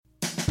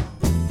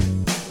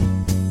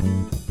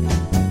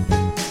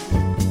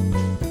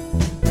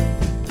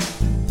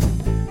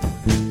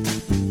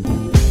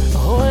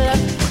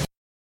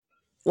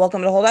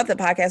Welcome to Hold Up, the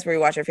podcast where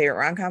we watch our favorite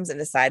rom-coms and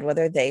decide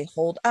whether they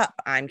hold up.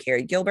 I'm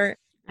Carrie Gilbert.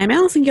 I'm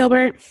Allison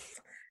Gilbert.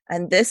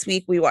 And this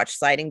week we watched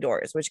Sliding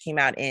Doors, which came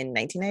out in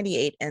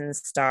 1998 and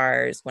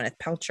stars Gwyneth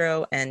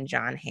Paltrow and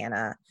John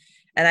Hannah.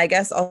 And I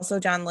guess also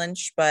John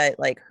Lynch, but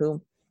like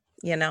who,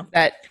 you know?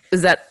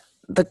 Is that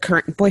the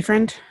current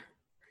boyfriend?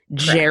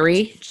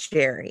 Jerry?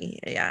 Jerry,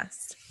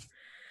 yes.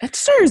 It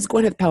stars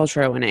Gwyneth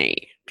Paltrow in a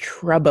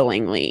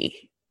troublingly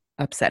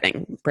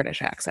upsetting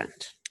British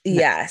accent.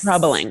 Yes.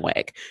 Troubling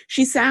wig.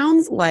 She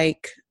sounds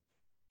like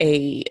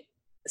a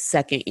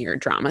second-year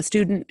drama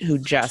student who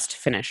just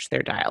finished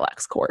their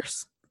dialects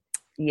course.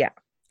 Yeah.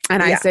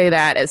 And I say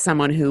that as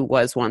someone who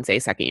was once a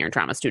second-year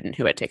drama student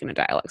who had taken a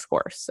dialects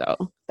course.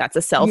 So that's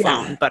a cell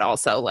phone, but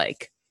also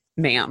like,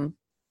 ma'am.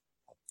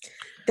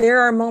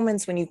 There are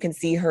moments when you can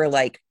see her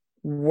like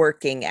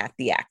working at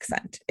the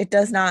accent. It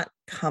does not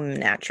come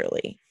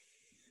naturally.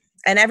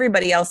 And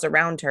everybody else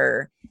around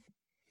her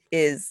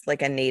is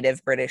like a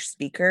native British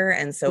speaker.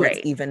 And so it's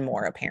even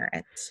more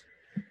apparent.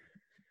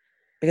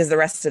 Because the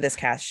rest of this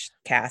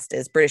cast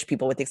is British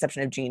people with the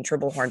exception of Jean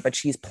Tripplehorn, but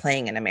she's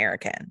playing an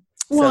American.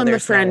 Well, so and the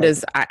friend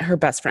is, her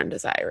best friend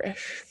is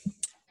Irish.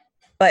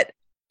 But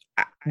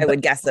I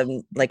would guess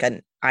like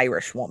an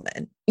Irish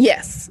woman.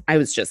 Yes. I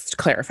was just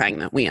clarifying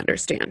that we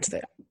understand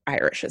that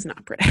Irish is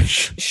not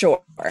British.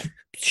 Sure.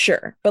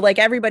 But like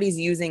everybody's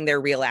using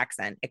their real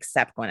accent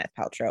except Gwyneth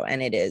Paltrow,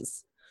 and it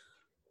is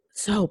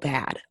so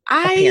bad.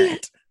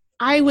 Apparent.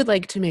 I would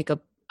like to make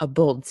a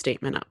bold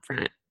statement up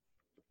front.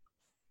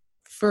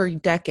 For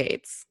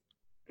decades,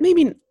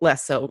 maybe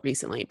less so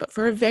recently, but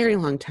for a very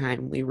long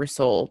time, we were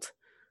sold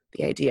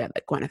the idea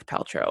that Gwyneth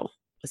Paltrow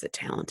was a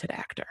talented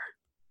actor.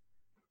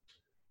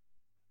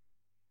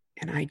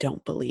 And I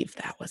don't believe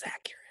that was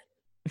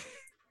accurate.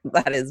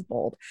 That is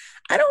bold.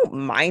 I don't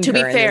mind to her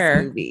be fair, in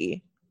this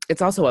movie.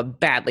 It's also a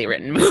badly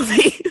written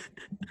movie.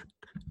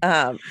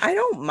 I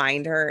don't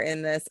mind her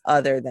in this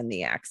other than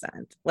the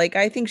accent. Like,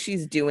 I think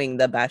she's doing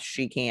the best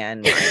she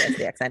can minus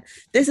the accent.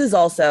 This is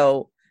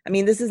also, I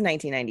mean, this is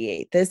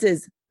 1998. This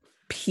is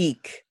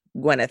peak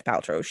Gwyneth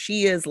Paltrow.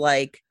 She is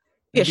like,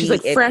 she's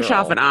like fresh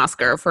off an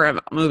Oscar for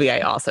a movie I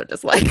also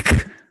dislike.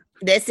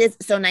 This is,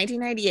 so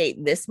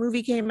 1998, this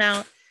movie came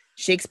out,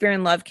 Shakespeare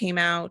in Love came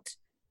out,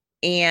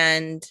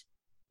 and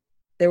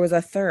there was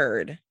a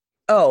third.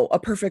 Oh, A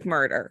Perfect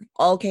Murder.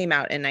 All came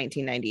out in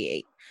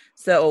 1998.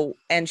 So,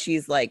 and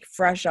she's like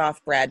fresh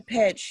off Brad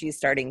Pitt. She's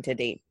starting to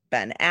date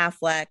Ben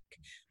Affleck.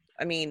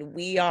 I mean,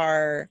 we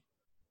are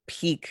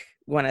peak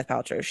Gwyneth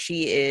Paltrow.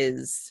 She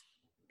is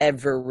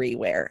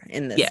everywhere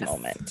in this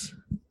moment.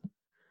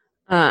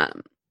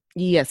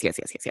 Yes.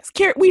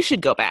 Kara, we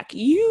should go back.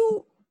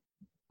 You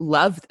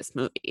love this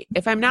movie.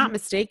 If I'm not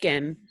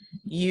mistaken,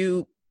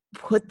 you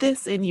put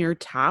this in your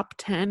top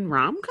 10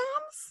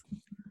 rom-coms?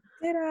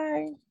 Did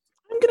I?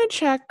 I'm going to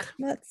check.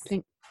 Let's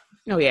think.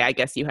 Oh, yeah, I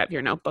guess you have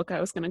your notebook.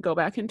 I was going to go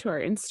back into our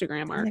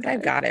Instagram archive. I think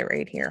I've got it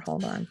right here.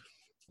 Hold on.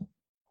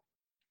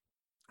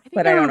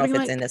 But I don't know if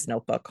it's in this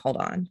notebook. Hold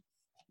on.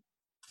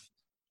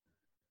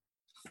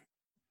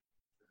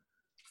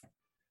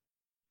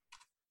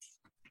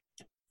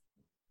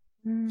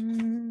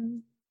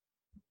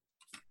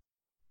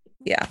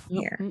 Yeah,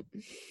 here.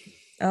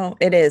 Oh,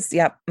 it is.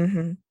 Yep.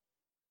 Mm-hmm.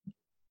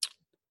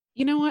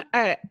 You know what?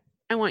 I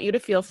want you to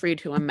feel free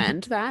to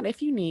amend that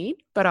if you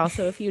need, but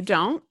also if you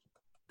don't,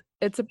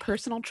 it's a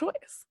personal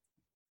choice.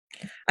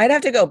 I'd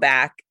have to go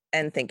back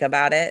and think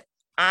about it.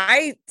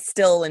 I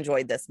still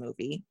enjoyed this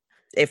movie,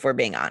 if we're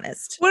being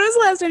honest. When was the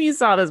last time you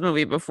saw this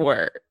movie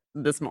before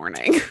this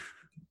morning?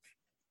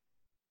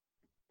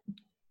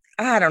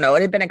 I don't know.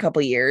 It had been a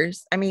couple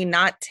years. I mean,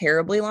 not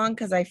terribly long,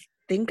 because I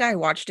think I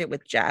watched it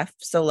with Jeff.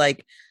 So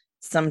like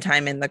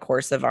sometime in the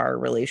course of our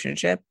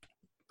relationship.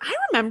 I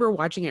remember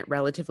watching it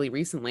relatively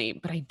recently,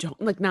 but I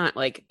don't like, not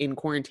like in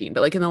quarantine,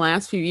 but like in the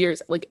last few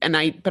years, like,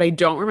 but I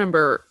don't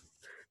remember.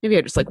 Maybe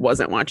I just like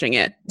wasn't watching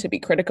it to be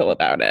critical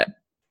about it.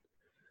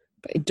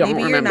 But I don't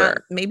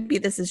remember. Maybe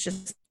this is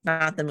just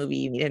not the movie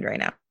you needed right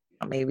now.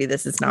 Maybe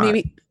this is not.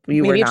 Maybe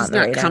it's just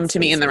not come to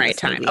me in the right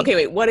time. Movie. Okay,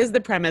 wait. What is the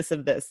premise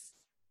of this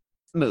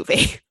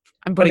movie?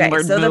 I'm putting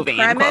word movie in quotes. The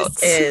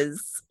premise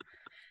is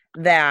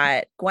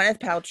that Gwyneth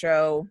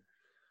Paltrow,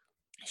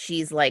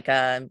 she's like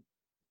a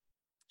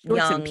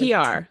young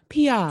PR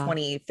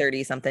 20,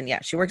 30 something.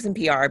 Yeah, she works in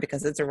PR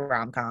because it's a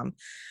rom-com.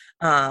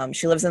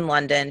 She lives in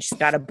London. She's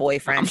got a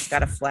boyfriend. She's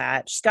got a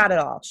flat. She's got it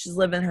all. She's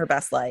living her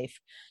best life.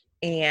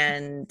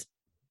 And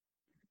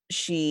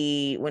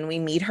when we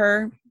meet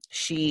her,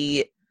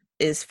 she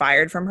is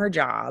fired from her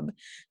job.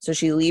 So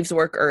she leaves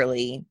work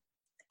early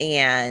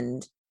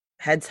and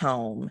heads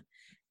home.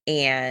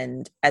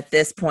 And at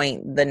this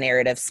point, the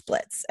narrative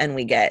splits. And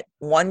we get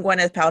one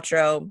Gwyneth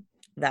Paltrow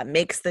that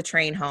makes the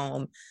train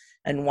home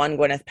and one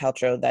Gwyneth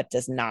Paltrow that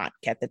does not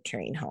get the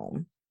train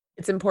home.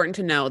 It's important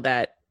to know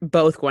that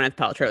both Gwyneth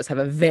Paltrows have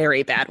a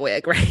very bad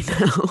wig right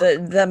now.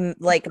 The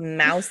like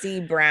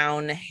mousy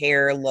brown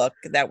hair look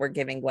that we're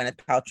giving Gwyneth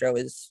Paltrow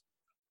is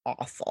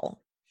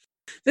awful.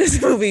 This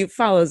movie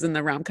follows in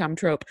the rom-com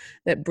trope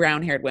that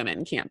brown-haired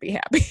women can't be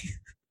happy.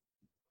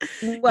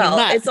 You Well,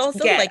 it's must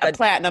also get like a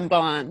platinum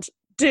blonde.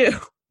 Do.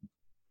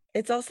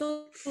 it's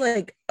also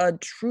like a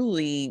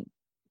truly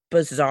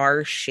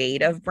bizarre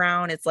shade of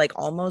brown. It's like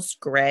almost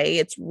gray.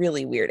 It's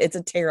really weird. It's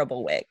a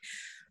terrible wig.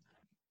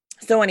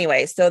 So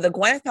anyway, so the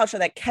Gwyneth Paltrow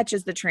that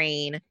catches the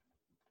train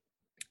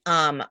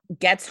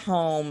gets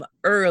home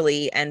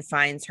early and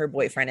finds her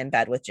boyfriend in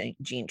bed with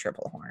Jean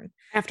Triplehorn.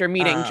 After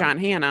meeting John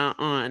Hannah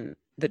on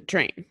the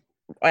train.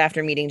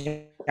 After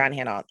meeting John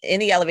Hannah in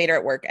the elevator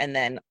at work and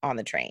then on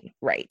the train.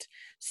 Right.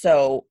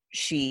 So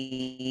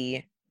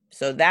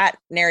that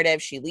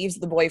narrative, she leaves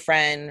the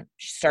boyfriend,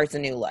 she starts a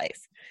new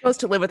life. Goes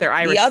to live with her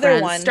Irish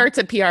friends, starts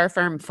a PR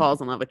firm,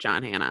 falls in love with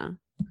John Hannah.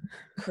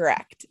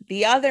 Correct.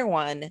 The other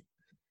one,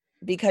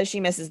 because she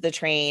misses the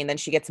train, then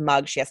she gets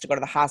mugged. She has to go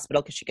to the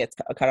hospital because she gets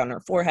a cut on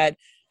her forehead.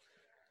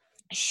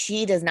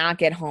 She does not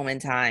get home in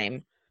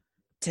time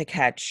to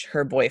catch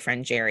her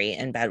boyfriend, Jerry,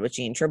 in bed with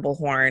Jean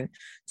Triplehorn.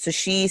 So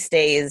she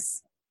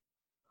stays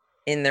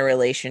in the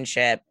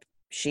relationship.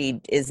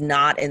 She is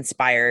not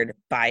inspired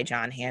by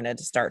John Hannah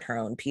to start her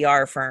own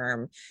PR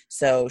firm.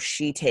 So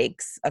she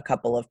takes a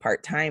couple of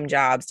part-time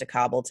jobs to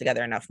cobble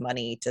together enough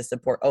money to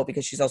support,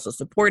 because she's also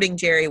supporting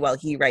Jerry while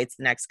he writes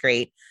the next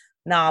great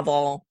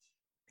novel.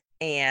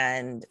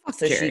 And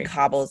so Jerry.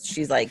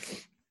 She's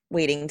like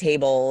waiting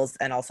tables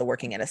and also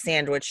working at a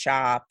sandwich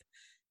shop,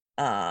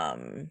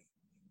 and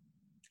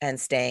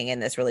staying in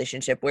this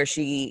relationship where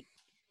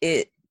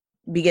it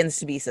begins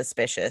to be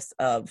suspicious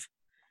of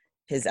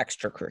his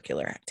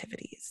extracurricular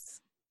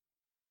activities.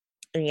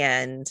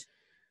 And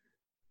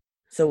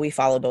so we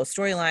follow both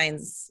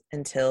storylines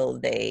until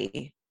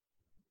they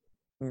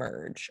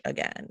merge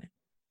again.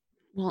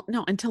 Well,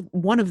 no, until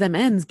one of them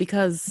ends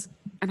because,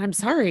 and I'm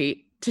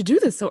sorry to do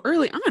this so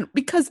early on,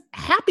 because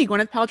happy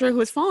Gwyneth Paltrow, who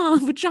has fallen in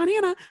love with John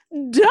Hannah,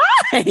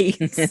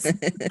 dies.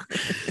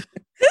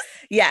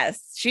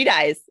 Yes, she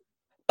dies.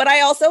 But I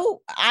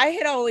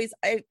had always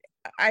like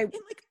a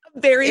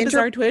very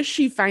bizarre twist.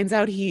 She finds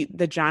out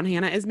that John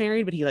Hannah is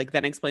married, but he like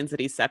then explains that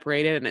he's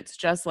separated, and it's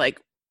just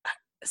like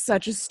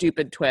such a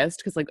stupid twist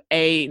because like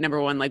A, number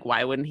one, like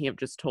why wouldn't he have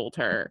just told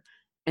her,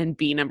 and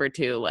B, number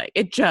two, like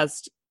it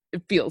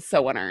feels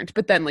so unearned.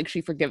 But then like she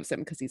forgives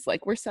him because he's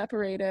like, we're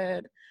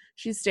separated,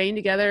 she's staying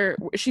together,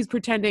 she's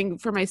pretending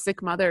for my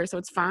sick mother, so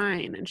it's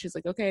fine. And she's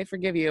like, okay, I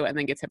forgive you, and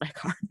then gets hit by a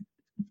car.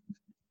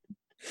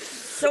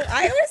 So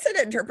I always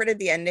had interpreted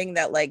the ending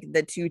that like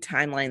the two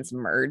timelines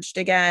merged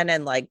again,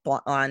 and like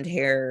blonde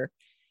hair.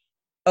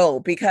 Oh,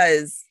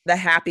 because the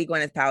happy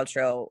Gwyneth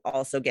Paltrow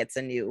also gets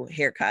a new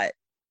haircut,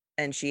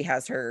 and she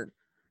has her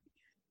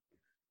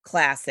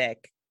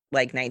classic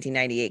like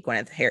 1998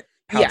 Gwyneth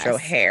Paltrow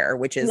hair,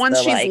 which is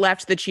once she's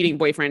left the cheating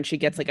boyfriend, she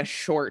gets like a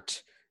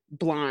short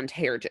blonde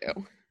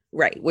hairdo.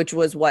 Right, which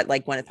was what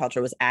like Gwyneth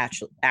Paltrow was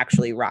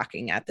actually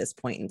rocking at this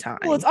point in time.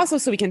 Well, it's also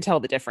so we can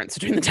tell the difference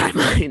between the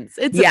timelines.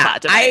 It's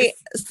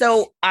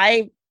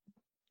I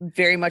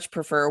very much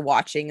prefer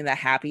watching the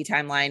happy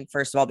timeline,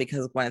 first of all,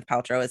 because Gwyneth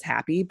Paltrow is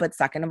happy, but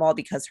second of all,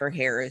 because her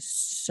hair is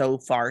so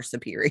far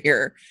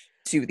superior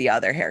to the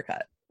other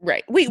haircut.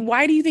 Right. Wait,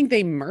 why do you think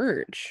they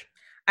merge?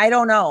 I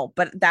don't know,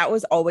 but that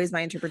was always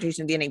my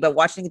interpretation of the ending. But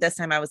watching it this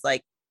time, I was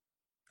like,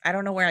 I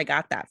don't know where I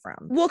got that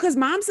from. Well, because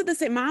Mom said the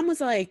same. Mom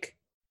was like,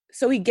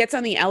 so he gets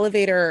on the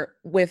elevator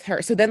with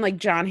her. So then like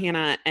John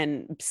Hannah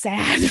and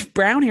sad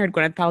brown-haired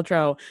Gwyneth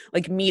Paltrow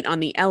like meet on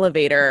the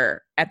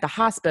elevator at the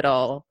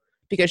hospital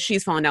because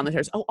she's falling down the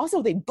stairs. Oh,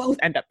 also they both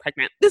end up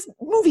pregnant. This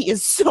movie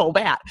is so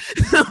bad.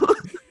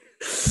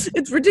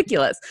 It's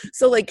ridiculous.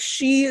 So like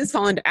she is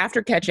fallen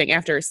after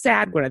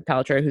sad Gwyneth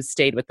Paltrow, who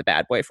stayed with the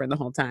bad boyfriend the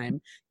whole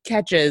time,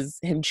 catches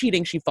him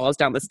cheating. She falls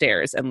down the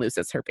stairs and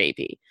loses her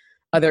baby.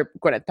 Other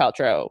Gwyneth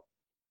Paltrow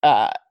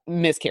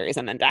miscarries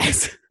and then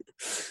dies.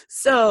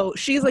 So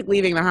she's like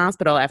leaving the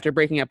hospital after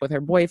breaking up with her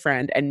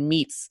boyfriend and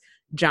meets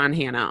John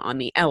Hannah on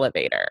the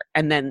elevator.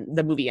 And then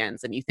the movie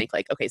ends and you think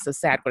like, okay, so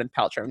sad Gwyneth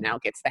Paltrow now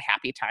gets the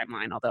happy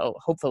timeline, although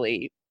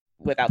hopefully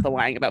without the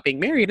lying about being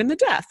married and the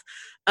death.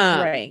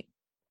 Right.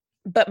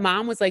 But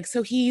Mom was like,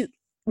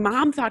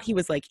 Mom thought he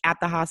was like at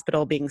the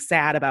hospital being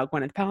sad about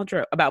blonde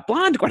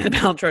Gwyneth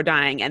Paltrow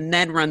dying, and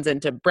then runs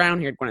into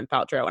brown-haired Gwyneth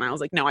Paltrow. And I was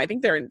like, no, I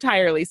think they're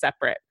entirely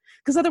separate,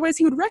 because otherwise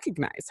he would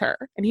recognize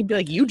her and he'd be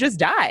like, you just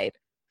died.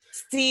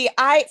 See,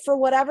 for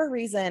whatever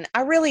reason,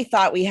 I really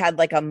thought we had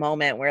like a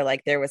moment where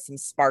like there was some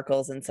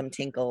sparkles and some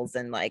tinkles,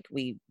 and like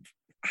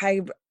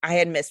I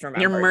had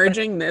misremembered. You're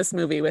merging this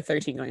movie with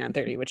 13 Going on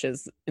 30, which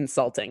is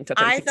insulting to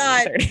 13 I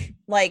thought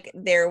like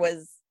there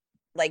was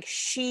like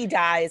she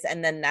dies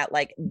and then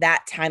that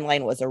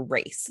timeline was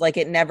erased, like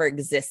it never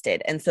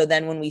existed. And so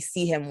then when we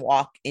see him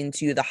walk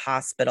into the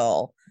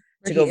hospital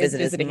to go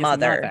visit his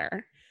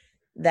mother,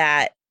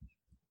 that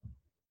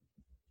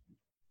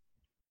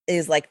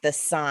is like the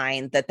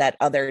sign that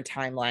other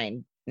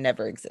timeline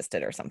never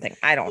existed or something.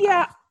 I don't know.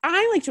 Yeah,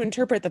 I like to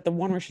interpret that the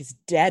one where she's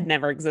dead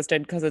never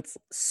existed because it's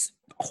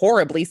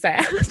horribly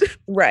sad.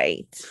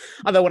 Right.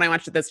 Although when I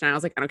watched it this time, I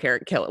was like, I don't care,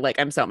 kill it.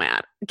 Like, I'm so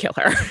mad. Kill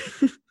her.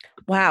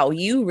 Wow,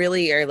 you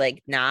really are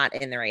like not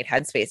in the right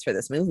headspace for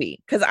this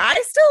movie. Cause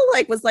I still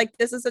like was like,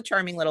 this is a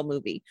charming little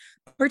movie.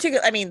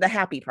 Particularly, I mean, the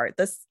happy part.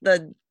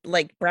 The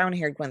like brown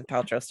haired Gwyneth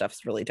Paltrow stuff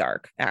is really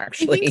dark, I think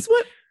actually.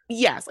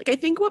 yes, like I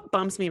think what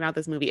bumps me about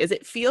this movie is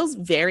it feels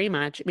very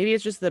much, maybe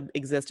it's just the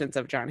existence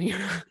of John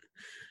Hannah.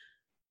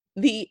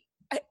 the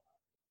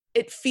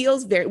it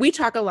feels very, we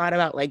talk a lot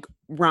about like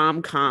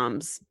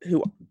rom-coms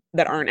who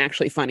that aren't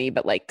actually funny,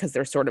 but like because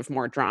they're sort of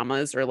more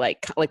dramas, or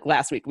like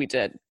last week we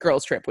did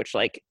Girls Trip, which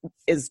like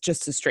is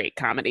just a straight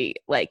comedy.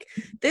 Like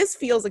this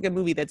feels like a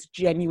movie that's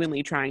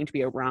genuinely trying to be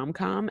a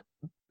rom-com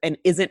and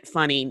isn't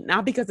funny,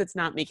 not because it's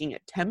not making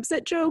attempts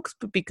at jokes,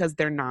 but because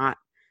they're not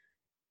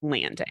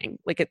landing.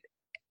 Like it,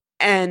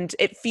 and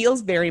it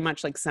feels very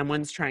much like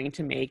someone's trying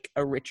to make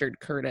a Richard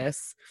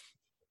Curtis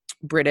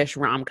British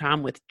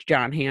rom-com with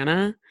John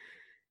Hannah,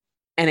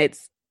 and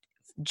it's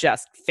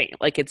just faint.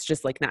 Like it's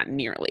just like not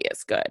nearly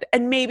as good.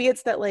 And maybe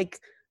it's that like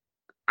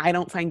I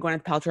don't find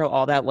Gwyneth Paltrow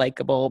all that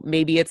likable.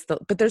 Maybe it's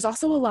but there's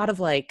also a lot of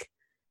like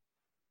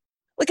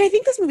I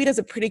think this movie does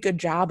a pretty good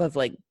job of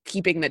like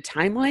keeping the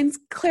timelines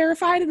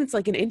clarified, and it's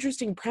like an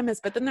interesting premise,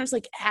 but then there's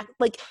like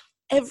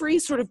every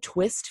sort of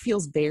twist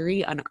feels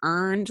very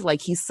unearned.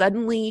 Like he's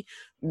suddenly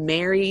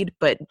married,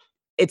 but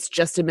it's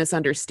just a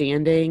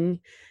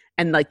misunderstanding,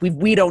 and like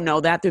we don't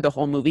know that through the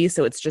whole movie,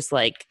 so it's just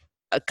like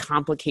a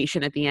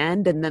complication at the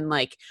end. And then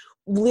like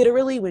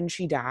literally when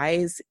she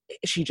dies,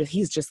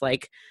 he's just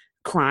like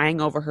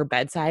crying over her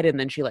bedside, and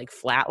then she like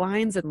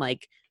flatlines, and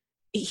like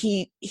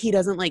he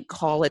doesn't like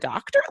call a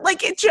doctor.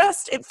 Like it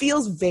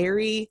feels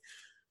very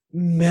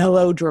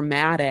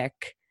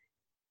melodramatic.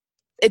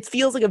 It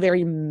feels like a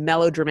very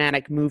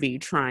melodramatic movie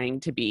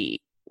trying to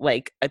be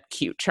like a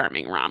cute,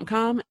 charming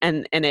rom-com,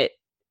 and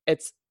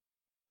it's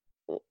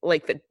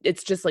like that.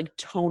 It's just like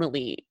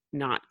tonally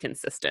not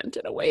consistent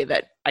in a way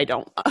that I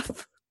don't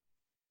love.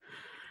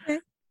 Okay,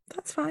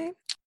 that's fine.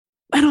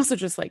 And also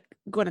just like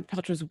Gwyneth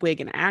Paltrow's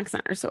wig and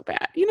accent are so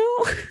bad, you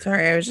know?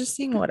 Sorry, I was just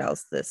seeing what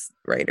else this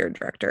writer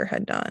director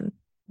had done.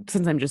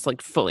 Since I'm just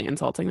like fully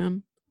insulting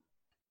them.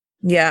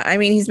 Yeah, I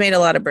mean, he's made a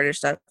lot of British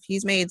stuff.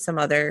 He's made some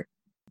other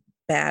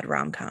bad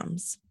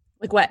rom-coms.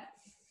 Like what?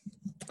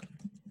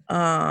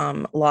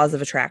 Laws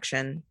of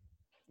Attraction.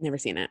 Never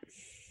seen it.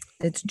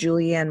 It's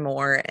Julianne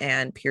Moore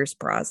and Pierce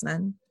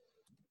Brosnan.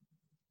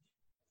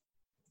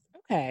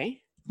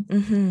 Okay.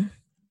 Mm-hmm.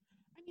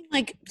 I mean,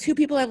 like two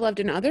people I've loved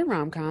in other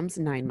rom-coms,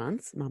 9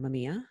 Months, Mamma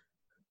Mia.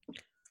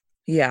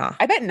 Yeah.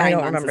 I bet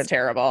 9 Months is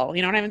terrible.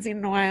 You know what I haven't seen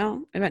in a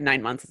while? I bet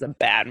 9 Months is a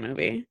bad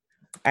movie.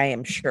 I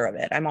am sure of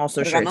it. I'm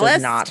also sure it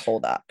does not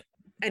hold up.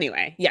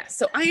 Anyway, yeah.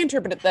 So I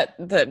interpreted that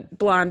the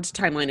blonde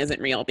timeline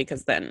isn't real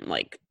because then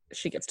like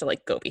she gets to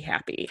like go be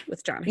happy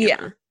with John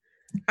Hannah.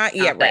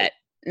 Yeah. Right.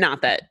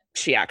 Not that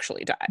she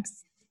actually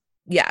dies.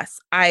 Yes,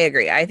 I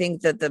agree. I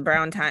think that the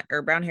blonde hair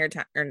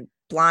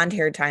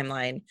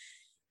timeline,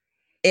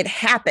 it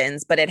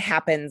happens, but it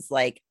happens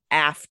like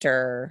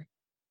after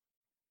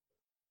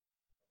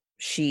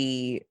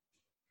she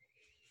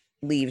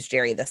leaves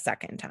Jerry the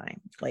second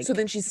time. Like, so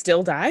then she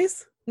still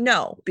dies?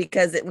 No,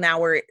 because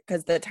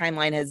because the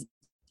timeline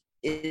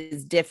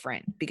is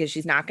different, because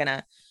she's not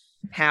gonna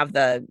have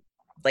they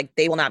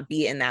will not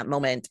be in that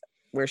moment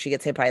where she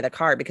gets hit by the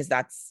car, because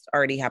that's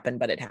already happened,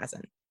 but it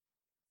hasn't.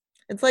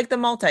 It's like the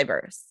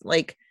multiverse.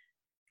 Like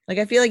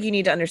I feel like you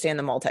need to understand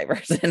the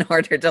multiverse in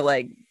order to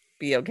like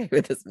be okay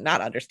with this.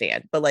 Not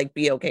understand, but like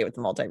be okay with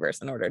the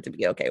multiverse in order to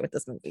be okay with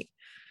this movie.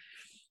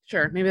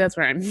 Sure, maybe that's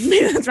where I'm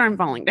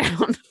falling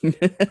down.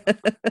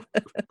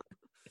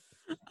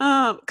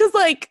 Because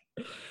like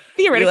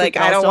theoretically, like,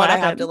 I don't want to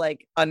have to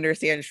like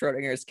understand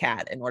Schrodinger's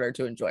cat in order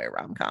to enjoy a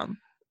rom-com.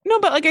 No,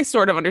 but like I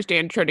sort of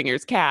understand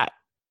Schrodinger's cat.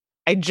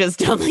 I just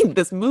don't think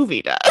this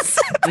movie does.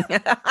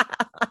 I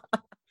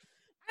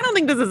don't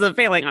think this is a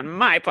failing on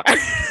my part.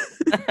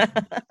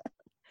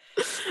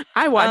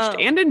 I watched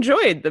and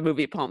enjoyed the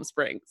movie Palm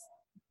Springs,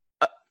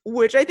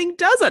 which I think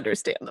does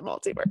understand the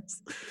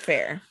multiverse.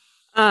 Fair.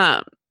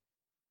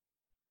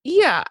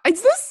 Yeah.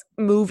 Is this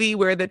movie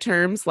where the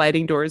term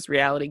sliding doors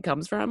reality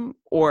comes from?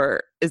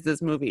 Or is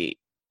this movie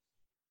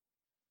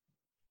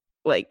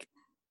like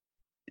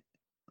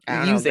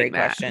using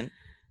that? Question.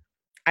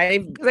 I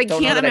don't know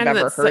that I've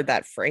ever heard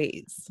that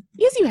phrase.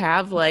 Yes, you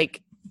have.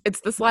 Like,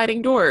 it's the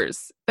sliding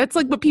doors. That's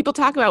like what people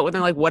talk about when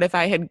they're like, what if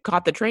I had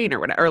caught the train or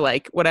whatever, or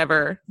like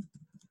whatever.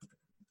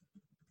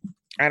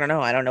 I don't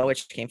know. I don't know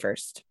which came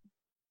first.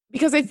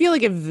 Because I feel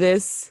like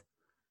if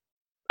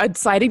a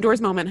sliding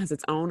doors moment has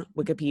its own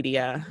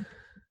Wikipedia.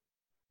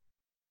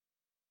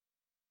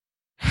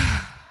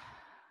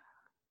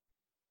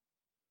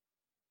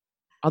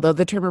 Although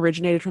the term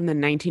originated from the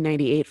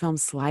 1998 film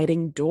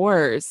Sliding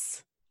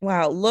Doors.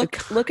 Wow,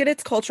 look at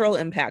its cultural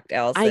impact,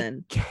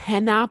 Allison. I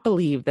cannot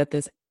believe that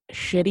this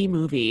shitty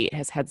movie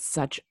has had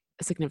such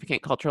a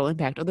significant cultural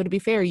impact. Although to be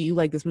fair, you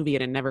like this movie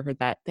and had never heard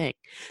that thing.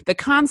 The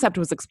concept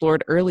was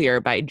explored earlier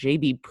by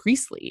J.B.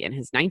 Priestley in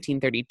his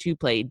 1932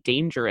 play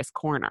Dangerous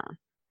Corner.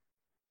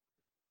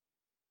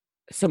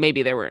 So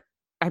maybe there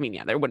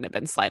wouldn't have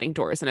been sliding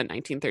doors in a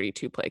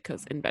 1932 play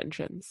because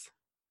inventions.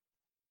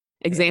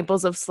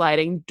 Examples of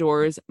sliding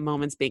doors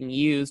moments being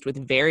used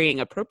with varying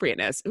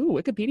appropriateness. Ooh,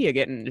 Wikipedia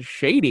getting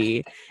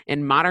shady.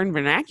 In modern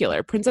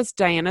vernacular, Princess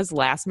Diana's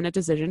last-minute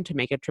decision to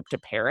make a trip to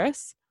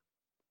Paris.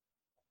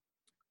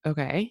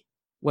 Okay.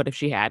 What if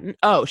she hadn't?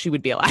 Oh, she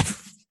would be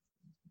alive.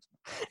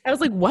 I was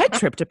like, what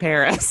trip to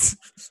Paris?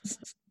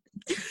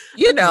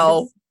 You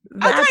know, A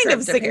that kind trip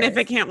of to Paris.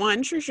 significant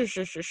one.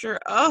 Sure.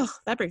 Oh,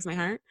 that breaks my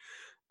heart.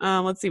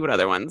 Let's see what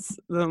other ones.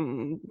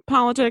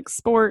 Politics,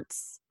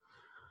 sports.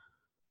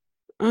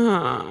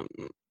 Oh,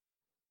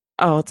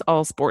 it's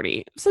all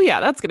sporty. So yeah,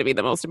 that's gonna be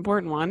the most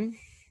important one.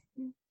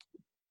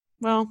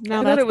 Well,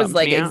 now I thought that's it was bummed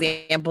like me out.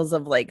 examples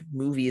of like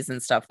movies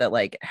and stuff that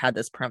like had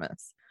this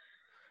premise.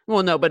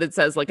 Well, no, but it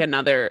says like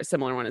another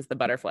similar one is the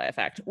butterfly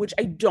effect, which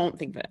I don't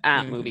think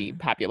that movie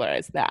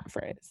popularized that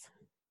phrase.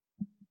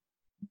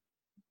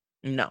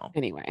 No.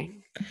 Anyway.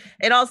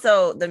 It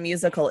also, the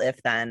musical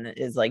If Then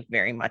is like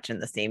very much in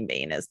the same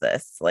vein as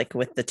this, like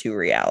with the two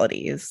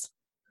realities.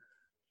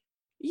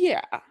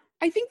 Yeah.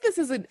 I think this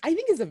is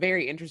a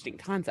very interesting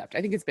concept.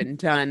 I think it's been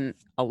done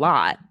a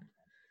lot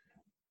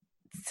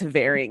to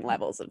varying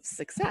levels of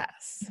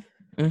success.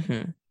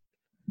 Mm-hmm.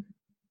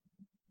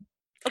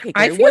 Okay,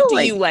 Carrie, what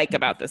do you like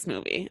about this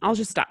movie? I'll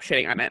just stop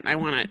shitting on it. I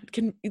want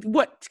to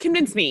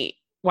convince me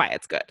why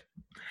it's good.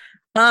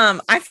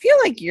 I feel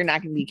like you're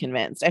not going to be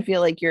convinced. I feel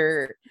like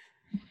you're.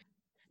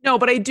 No,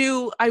 but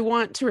I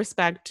want to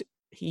respect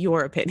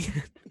your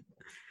opinion.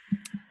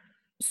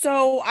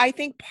 So I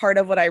think part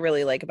of what I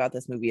really like about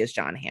this movie is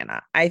John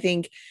Hannah. I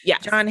think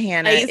John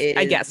Hannah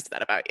I guessed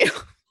that about you.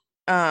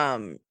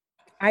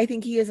 I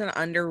think he is an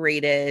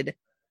underrated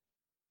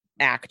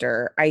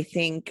actor. I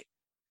think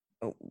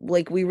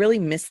like we really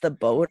missed the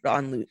boat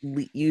on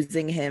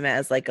using him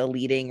as like a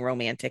leading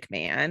romantic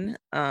man.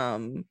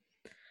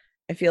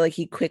 I feel like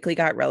he quickly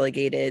got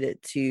relegated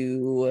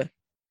to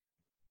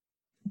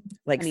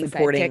like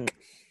supporting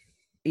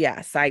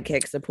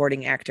sidekick,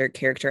 supporting actor,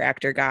 character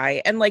actor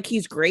guy, and like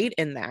he's great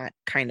in that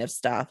kind of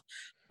stuff,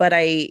 but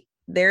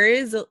there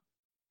is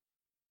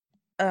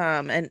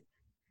an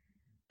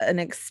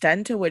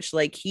extent to which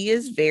like he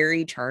is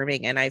very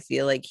charming, and I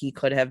feel like he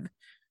could have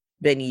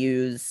been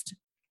used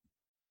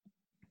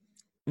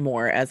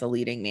more as a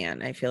leading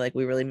man. I feel like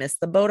we really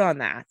missed the boat on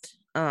that.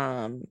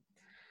 And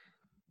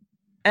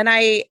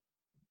I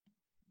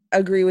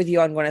agree with you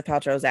on Gwyneth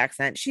Paltrow's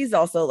accent. She's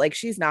also like,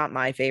 she's not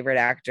my favorite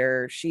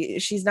actor.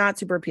 She's not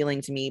super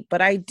appealing to me,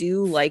 but I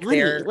do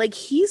like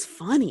he's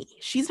funny.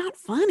 She's not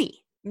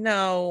funny.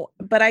 No,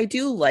 but I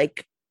do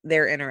like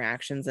their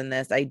interactions in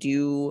this. I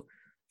do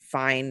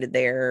find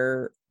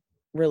their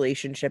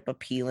relationship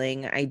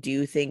appealing. I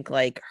do think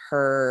like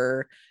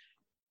her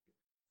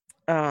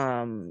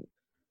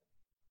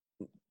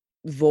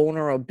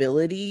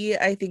vulnerability,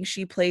 I think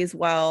she plays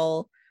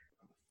well.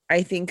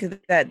 I think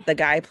that the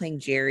guy playing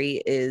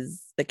Jerry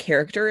the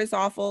character is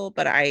awful,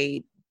 but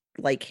I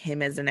like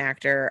him as an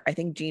actor. I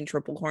think Jeanne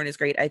Tripplehorn is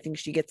great. I think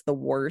she gets the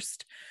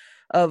worst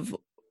of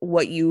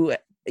what you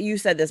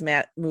said. This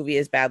movie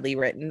is badly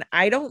written.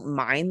 I don't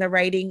mind the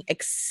writing,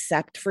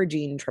 except for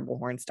Jeanne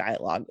Tripplehorn's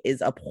dialogue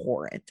is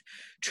abhorrent,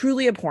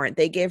 truly abhorrent.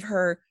 They gave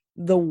her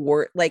the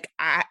word like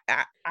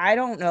I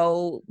don't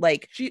know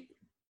like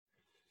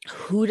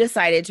who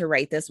decided to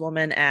write this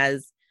woman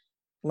as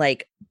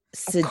like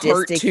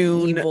sadistic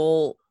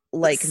evil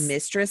like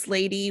mistress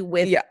lady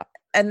with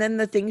and then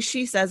the things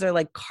she says are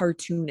like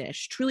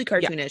cartoonish, truly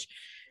cartoonish.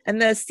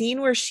 And the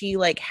scene where she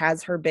like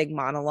has her big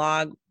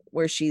monologue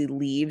where she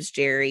leaves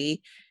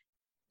Jerry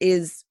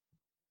is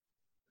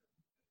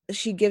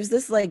she gives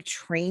this like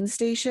train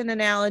station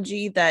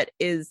analogy that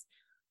is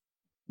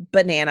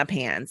banana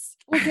pants.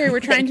 Okay, we're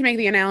trying to make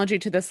the analogy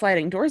to the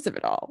sliding doors of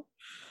it all.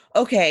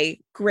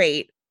 Okay,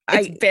 great.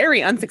 It's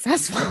very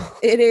unsuccessful.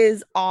 It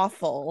is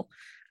awful.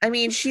 I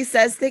mean, she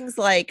says things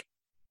like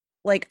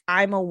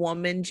I'm a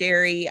woman,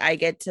 Jerry. I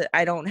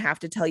don't have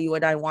to tell you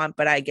what I want,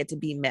 but I get to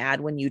be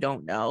mad when you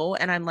don't know.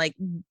 And I'm like,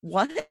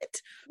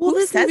 what? Well,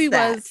 this movie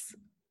was,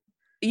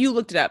 you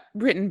looked it up,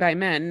 written by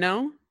men,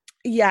 no?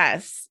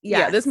 Yes.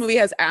 Yeah, this movie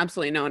has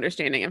absolutely no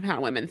understanding of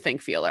how women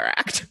think, feel, or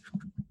act.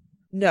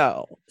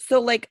 No. So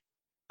like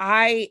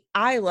I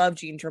love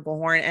Jeanne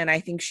Tripplehorn, and I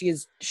think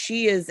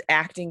she is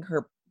acting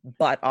her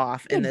butt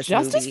off in this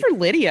justice movie. For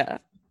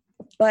Lydia.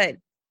 But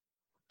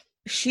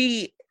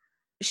she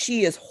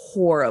is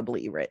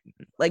horribly written,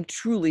 like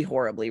truly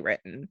horribly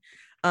written.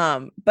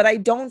 But I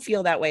don't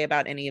feel that way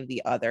about any of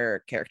the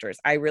other characters.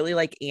 I really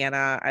like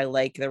Anna. I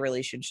like the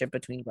relationship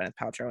between Gwyneth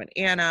Paltrow and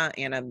Anna.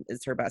 Anna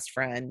is her best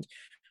friend.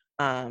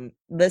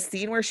 The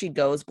scene where she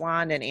goes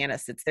blonde and Anna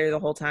sits there the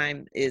whole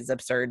time is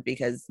absurd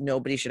because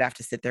nobody should have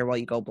to sit there while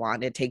you go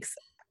blonde. It takes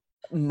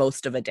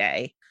most of a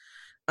day.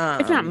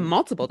 If not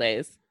multiple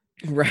days.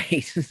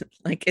 Right.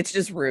 Like it's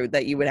just rude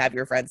that you would have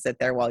your friend sit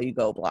there while you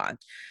go blonde.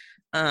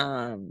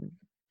 I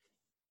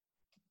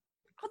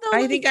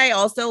think I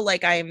also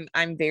like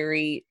I'm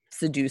very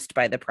seduced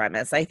by the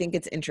premise. I think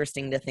it's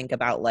interesting to think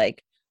about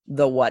like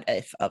the what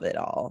if of it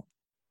all.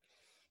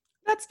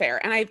 That's fair.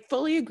 And I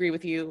fully agree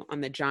with you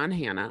on the John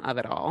Hannah of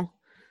it all.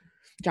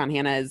 John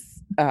Hannah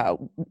is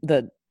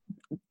the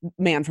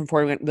man from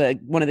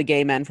one of the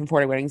gay men from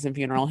 40 Weddings and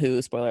Funeral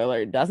who, spoiler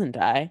alert, doesn't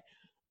die.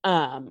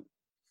 And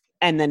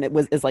then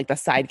is like the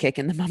sidekick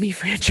in the Mummy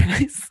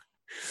franchise.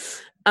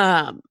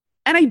 And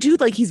I do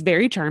like, he's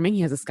very charming.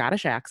 He has a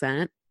Scottish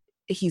accent.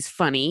 He's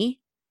funny.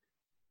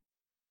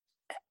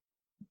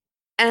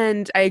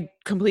 And I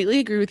completely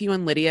agree with you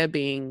on Lydia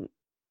being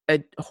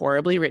a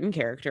horribly written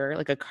character,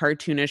 like a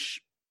cartoon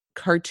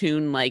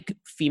like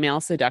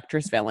female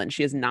seductress villain.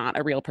 She is not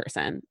a real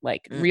person.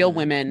 Like real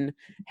women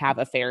have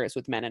affairs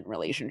with men in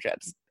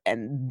relationships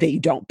and they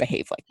don't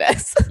behave like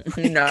this.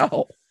 Like,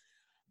 no.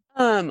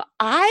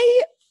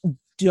 I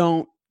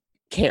don't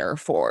care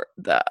for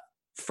the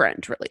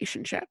friend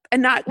relationship,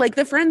 and not like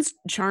the friend's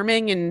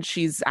charming and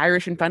she's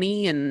Irish and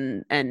funny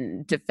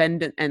and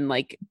defendant and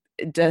like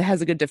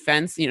has a good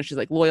defense. You know, she's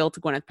like loyal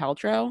to Gwyneth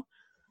Paltrow.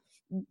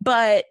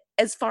 But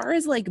as far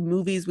as like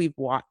movies we've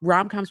watched,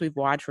 rom-coms we've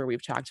watched where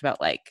we've talked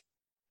about like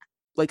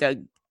a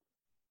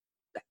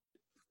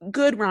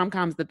good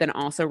rom-coms that then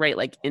also write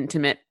like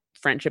intimate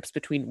friendships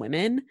between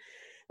women,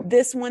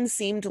 this one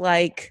seemed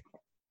like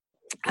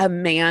a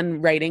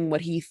man writing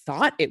what he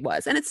thought it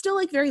was. And it's still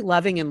like very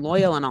loving and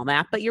loyal and all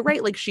that. But you're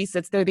right. Like she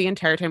sits there the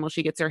entire time while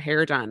she gets her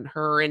hair done.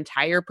 Her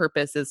entire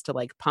purpose is to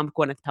like pump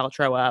Gwyneth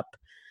Paltrow up.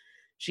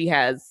 She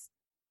has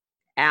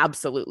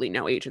absolutely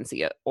no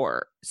agency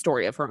or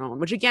story of her own,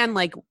 which again,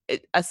 like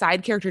a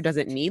side character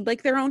doesn't need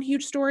like their own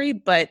huge story,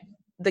 but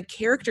the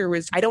character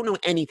was, I don't know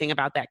anything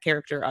about that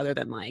character other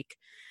than like,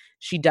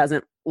 she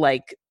doesn't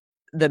like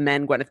the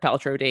men Gwyneth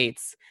Paltrow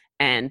dates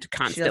and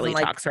constantly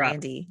talks her up.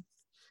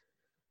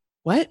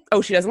 What?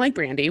 Oh, she doesn't like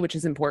Brandy, which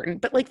is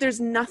important. But like, there's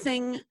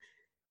nothing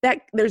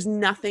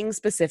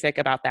specific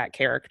about that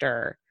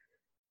character.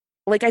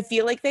 Like, I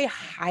feel like they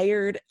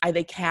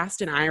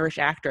cast an Irish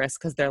actress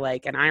because they're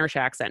like, an Irish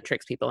accent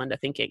tricks people into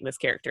thinking this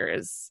character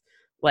is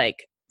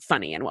like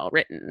funny and well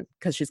written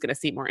because she's going to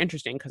seem more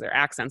interesting because her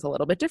accent's a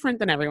little bit different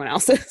than everyone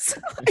else's.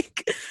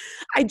 Like,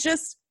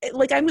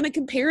 I'm going to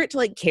compare it to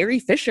like Carrie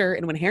Fisher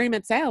and When Harry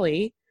Met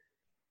Sally,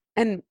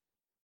 and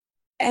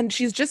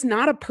she's just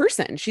not a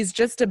person. She's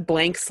just a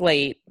blank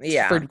slate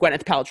for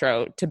Gwyneth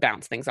Paltrow to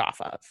bounce things off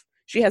of.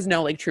 She has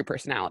no like true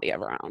personality of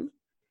her own.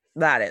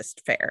 That is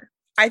fair.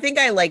 I think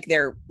I like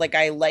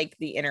I like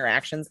the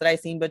interactions that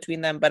I've seen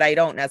between them, but I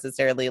don't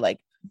necessarily like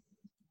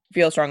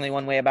feel strongly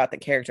one way about the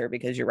character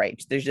because you're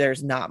right.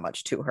 There's not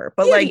much to her.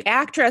 But like the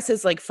actress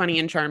is like funny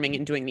and charming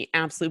and doing the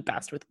absolute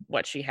best with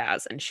what she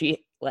has, and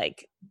she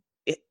like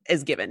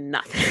is given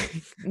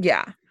nothing.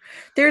 Yeah.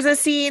 There's a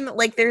scene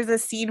where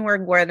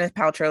Gwyneth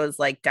Paltrow is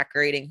like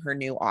decorating her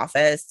new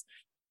office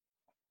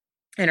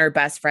and her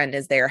best friend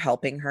is there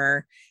helping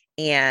her,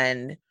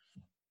 and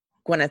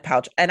Gwyneth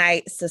Paltrow, and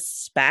I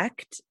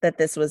suspect that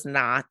this was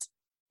not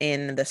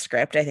in the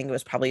script. I think it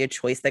was probably a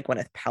choice that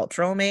Gwyneth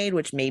Paltrow made,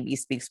 which maybe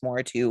speaks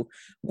more to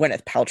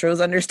Gwyneth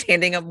Paltrow's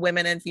understanding of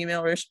women and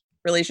female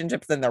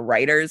relationships than the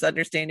writer's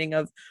understanding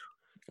of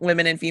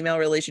women and female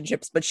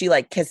relationships. But she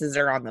like kisses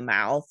her on the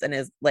mouth and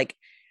is like,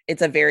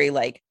 it's a very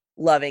like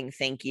loving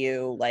thank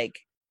you, like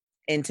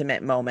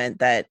intimate moment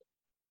that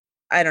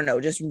I don't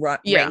know, just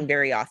rang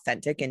very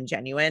authentic and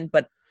genuine.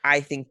 But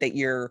I think that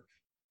you're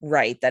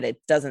right that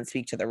it doesn't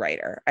speak to the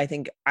writer. I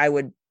think I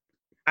would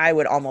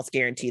almost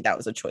guarantee that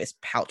was a choice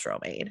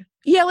Paltrow made.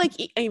 Yeah, like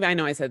I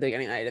know I said that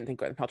I didn't think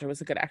Gwyneth Paltrow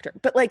was a good actor,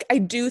 but like I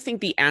do think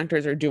the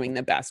actors are doing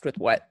the best with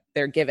what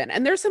they're given,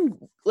 and there's some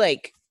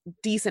like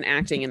decent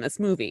acting in this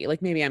movie.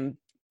 Like maybe I'm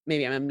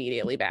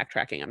immediately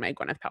backtracking on my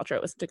Gwyneth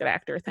Paltrow isn't a good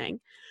actor thing.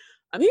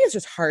 I mean, it's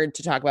just hard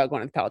to talk about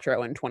Gwyneth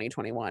Paltrow in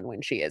 2021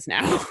 when she is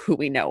now who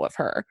we know of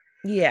her.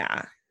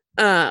 Yeah.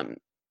 And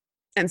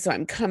so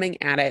I'm coming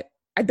at it.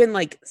 I've been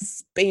like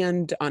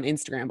spammed on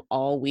Instagram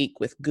all week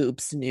with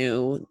Goop's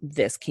new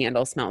 "This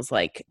candle smells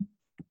like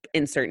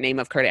insert name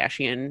of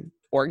Kardashian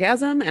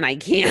orgasm," and I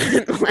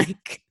can't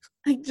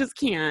I just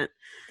can't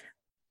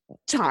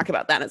talk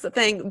about that as a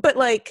thing. But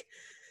like,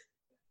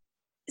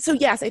 so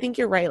yes, I think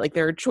you're right. Like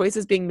there are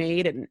choices being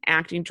made and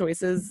acting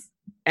choices,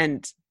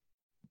 and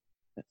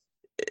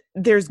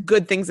there's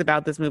good things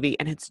about this movie,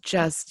 and it's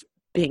just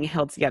being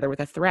held together with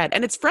a thread.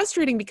 And it's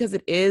frustrating because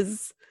it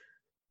is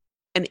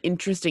an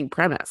interesting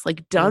premise.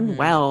 Like done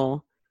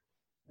well,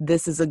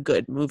 this is a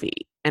good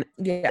movie. And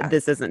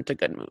this isn't a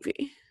good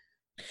movie.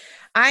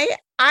 I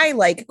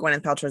like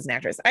Gwyneth Paltrow as an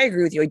actress. I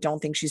agree with you. I don't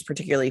think she's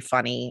particularly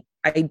funny.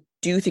 I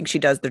do think she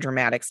does the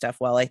dramatic stuff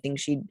well. I think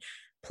she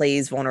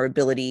plays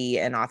vulnerability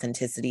and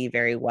authenticity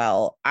very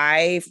well.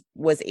 I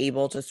was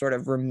able to sort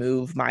of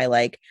remove my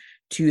like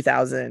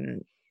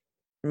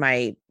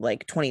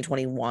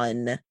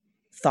 2021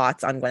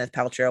 thoughts on Gwyneth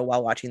Paltrow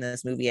while watching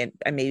this movie, and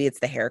maybe it's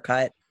the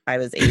haircut. I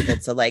was able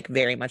to like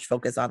very much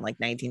focus on like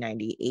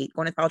 1998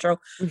 Gwyneth Paltrow,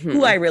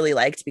 who I really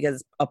liked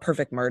because A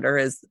Perfect Murder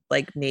is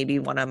like maybe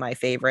one of my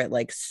favorite,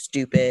 like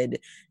stupid,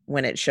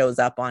 when it shows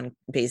up on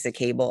basic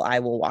cable, I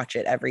will watch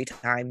it every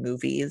time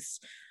movies.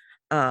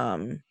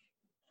 So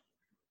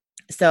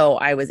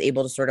I was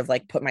able to sort of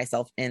like put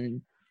myself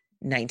in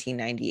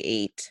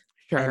 1998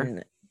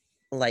 and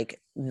like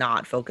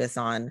not focus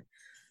on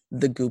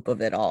the goop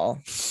of it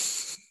all.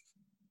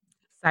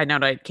 Side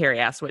note, Carrie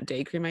asked what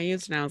day cream I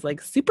used, and I was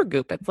like,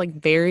 Supergoop. It's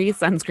like very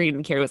sunscreen.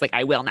 And Carrie was like,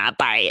 I will not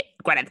buy it.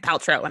 Gwyneth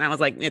Paltrow. And I was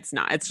like, it's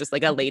not. It's just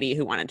like a lady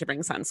who wanted to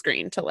bring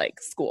sunscreen to like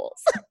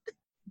schools.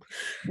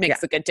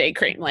 Makes a good day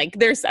cream. Like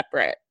they're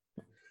separate.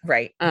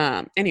 Right.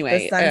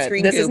 Anyway, the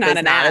sunscreen this goop is not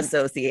an ad,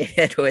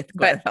 associated with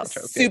Gwyneth but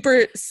Paltrow.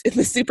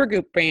 the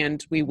Supergoop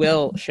brand, we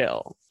will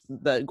shill.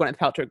 The Gwyneth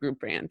Paltrow group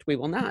brand, we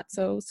will not.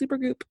 So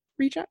Supergoop,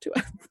 reach out to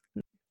us.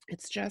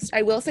 It's just,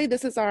 I will say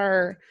this is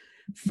our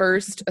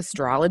first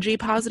astrology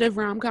positive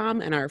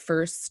rom-com and our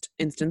first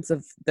instance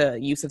of the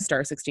use of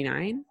star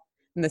 69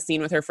 in the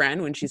scene with her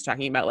friend when she's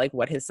talking about like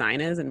what his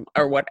sign is and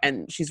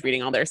she's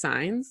reading all their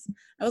signs.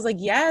 I was like,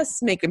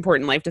 yes, make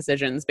important life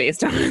decisions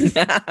based on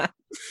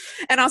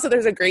And also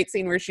there's a great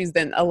scene where she's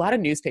then a lot of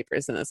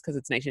newspapers in this because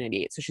it's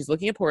 1998. So she's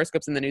looking at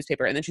horoscopes in the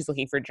newspaper and then she's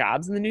looking for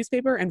jobs in the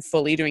newspaper and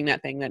fully doing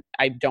that thing that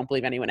I don't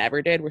believe anyone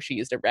ever did where she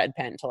used a red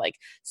pen to like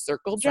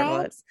circle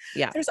jobs.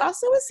 Yeah. There's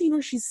also a scene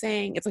where she's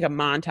saying, it's like a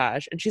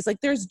montage and she's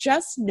like, there's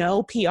just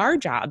no PR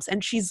jobs.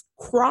 And she's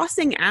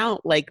crossing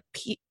out like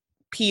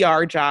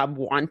PR job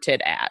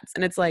wanted ads.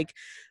 And it's like,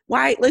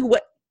 why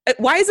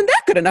isn't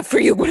that good enough for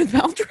you, Gwyneth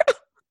Paltrow?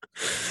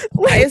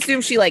 I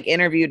assume she like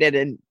interviewed it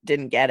and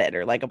didn't get it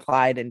or like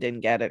applied and didn't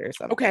get it or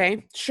something.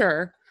 Okay,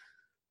 sure.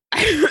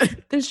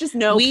 There's just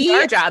no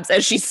PR jobs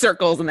as she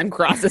circles and then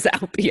crosses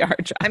out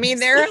PR jobs. I mean,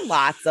 there are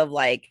lots of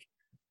like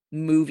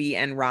movie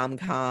and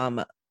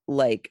rom-com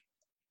like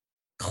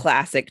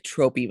classic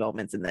tropey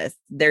moments in this.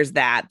 There's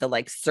that, the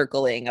like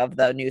circling of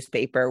the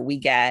newspaper. We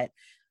get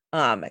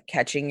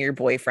catching your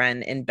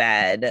boyfriend in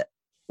bed,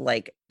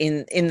 like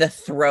in the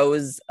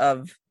throes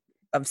of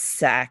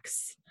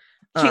sex.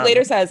 She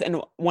later says,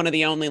 and one of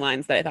the only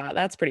lines that I thought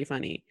that's pretty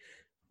funny,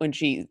 when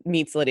she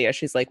meets Lydia,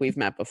 she's like, "We've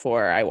met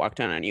before. I walked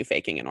in on you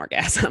faking an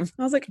orgasm."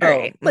 I was like, "All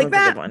right, like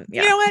that one."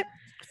 Yeah. You know what?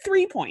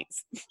 3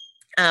 points.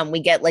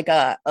 We get like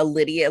a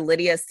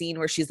Lydia scene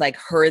where she's like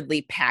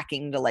hurriedly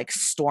packing to like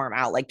storm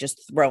out, like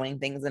just throwing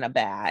things in a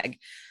bag.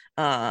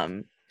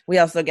 We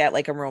also get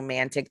like a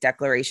romantic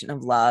declaration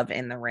of love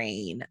in the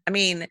rain. I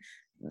mean,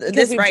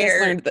 this writer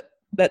just learned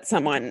that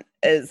someone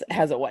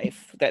has a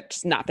wife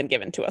that's not been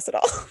given to us at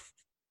all.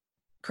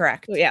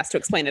 Correct. So he has to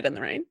explain it in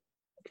the rain.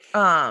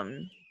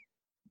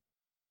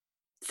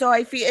 So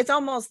I feel it's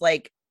almost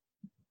like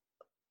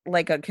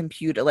a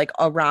computer, like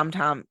a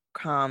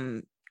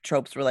rom-com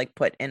tropes were like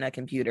put in a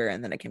computer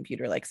and then a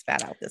computer like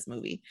spat out this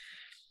movie.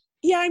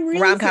 Yeah, I'm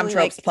really rom-com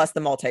tropes like, plus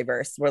the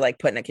multiverse were like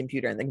put in a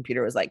computer and the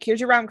computer was like,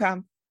 here's your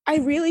rom-com. I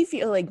really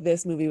feel like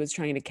this movie was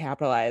trying to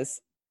capitalize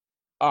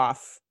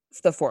off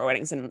the Four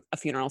Weddings and a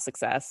Funeral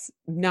success,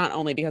 not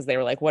only because they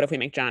were like, what if we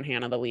make John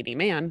Hannah the leading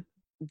man?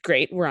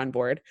 Great, we're on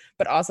board.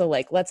 But also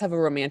like, let's have a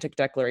romantic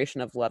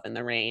declaration of love in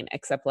the rain,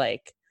 except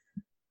like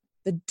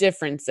the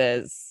difference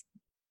is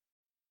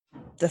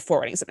the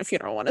Four Weddings and a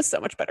Funeral one is so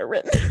much better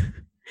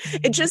written.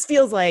 It just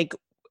feels like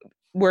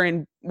we're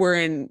in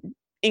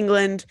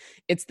England.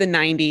 It's the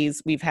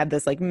 90s. We've had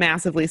this like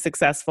massively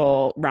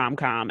successful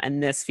rom-com,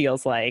 and this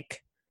feels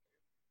like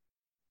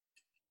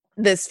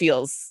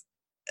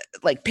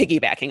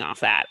piggybacking off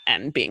that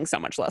and being so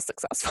much less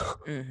successful.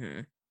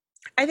 Mm-hmm.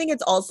 I think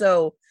it's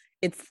also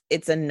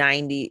it's a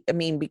 90. I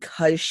mean,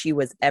 because she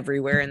was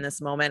everywhere in this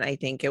moment, I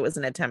think it was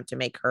an attempt to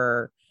make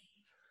her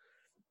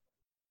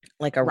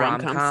like a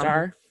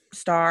rom-com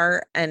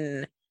star,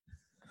 and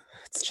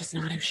it's just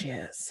not who she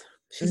is.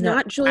 She's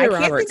not Julia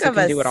Roberts. I can't think of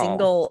a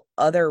single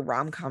other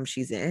rom-com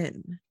she's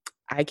in.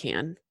 I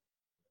can.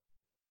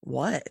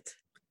 What?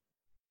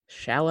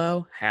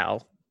 Shallow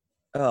Hal.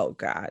 Oh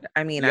God.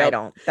 I mean, yep. I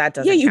don't. That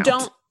doesn't. Yeah, you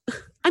count.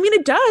 don't. I mean,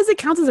 it does. It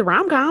counts as a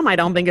rom-com. I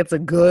don't think it's a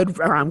good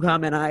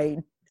rom-com, and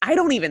I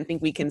don't even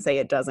think we can say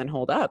it doesn't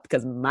hold up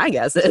because my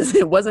guess is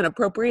it wasn't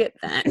appropriate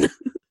then.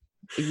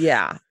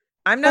 Yeah.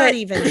 I'm not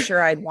even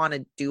sure I'd want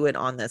to do it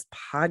on this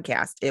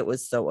podcast. It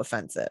was so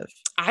offensive.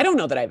 I don't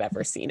know that I've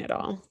ever seen it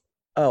all.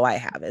 Oh, I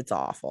have. It's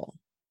awful.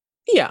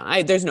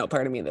 Yeah, there's no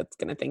part of me that's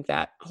going to think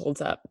that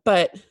holds up.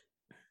 But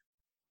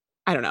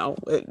I don't know.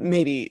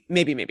 Maybe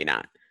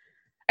not.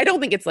 I don't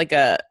think it's like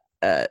an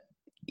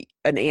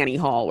Annie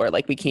Hall where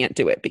like we can't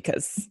do it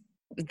because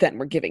then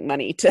we're giving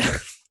money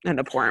to an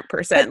abhorrent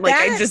person. Like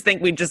I just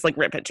think we just like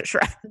rip it to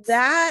shreds.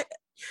 That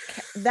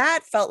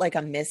felt like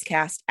a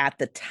miscast at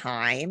the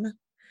time.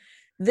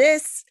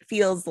 This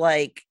feels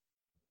like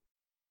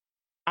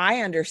I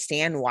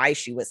understand why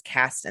she was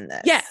cast in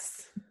this.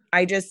 Yes.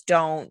 I just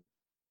don't.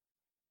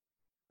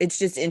 It's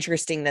just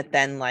interesting that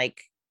then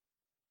like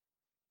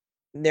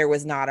there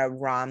was not a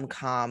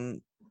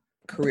rom-com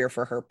career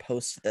for her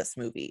post this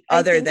movie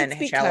other than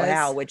Shallow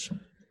Hal, which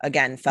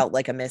again felt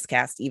like a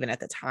miscast even at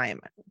the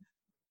time.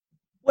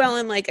 Well,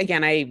 and like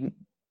again, I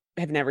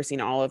have never seen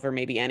all of or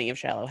maybe any of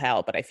Shallow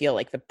Hal, but I feel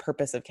like the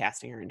purpose of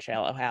casting her in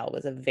Shallow Hal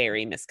was a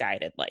very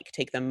misguided, like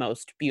take the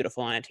most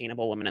beautiful,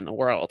 unattainable woman in the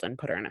world and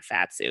put her in a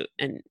fat suit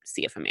and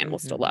see if a man will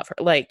still love her.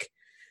 Like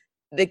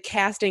the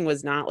casting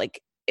was not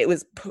like, it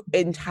was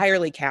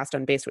entirely cast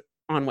based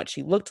on what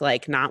she looked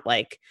like, not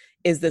like,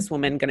 is this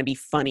woman going to be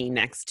funny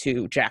next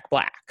to Jack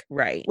Black?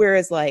 Right.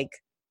 Whereas like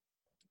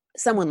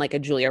someone like a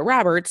Julia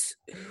Roberts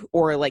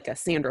or like a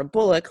Sandra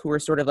Bullock, who are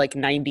sort of like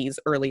 90s,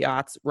 early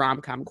aughts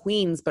rom-com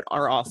queens, but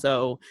are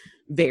also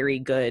very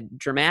good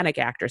dramatic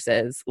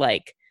actresses.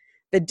 Like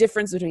the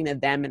difference between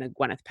them and a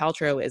Gwyneth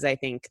Paltrow is, I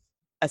think,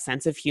 a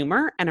sense of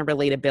humor and a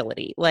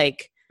relatability.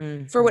 Like for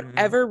Mhm.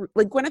 whatever,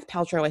 like Gwyneth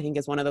Paltrow, I think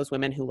is one of those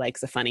women who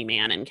likes a funny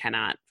man and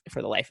cannot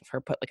for the life of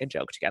her put like a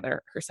joke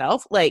together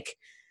herself. Like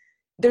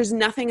there's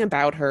nothing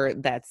about her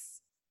that's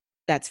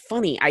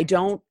funny.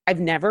 I've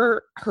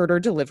never heard her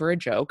deliver a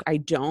joke. I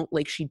don't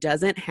like, she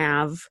doesn't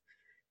have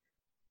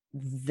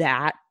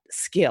that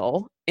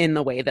skill in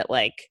the way that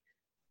like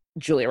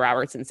Julia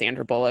Roberts and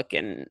Sandra Bullock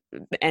and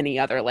any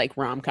other like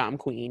rom-com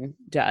queen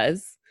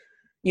does.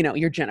 You know,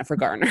 your Jennifer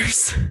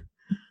Garners.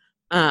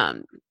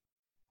 um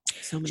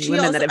so many She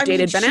women that also, have I mean,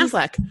 dated Ben she's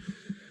Affleck.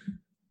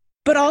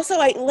 But also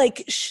I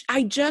like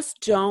I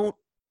just don't,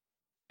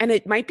 and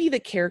it might be the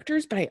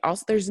characters, but I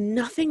also, there's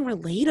nothing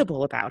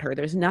relatable about her.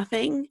 There's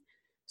nothing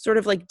sort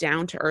of like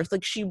down to earth.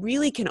 Like she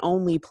really can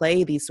only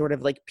play these sort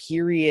of like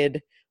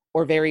period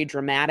or very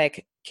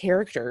dramatic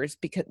characters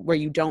because where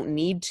you don't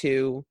need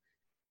to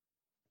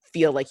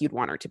feel like you'd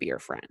want her to be your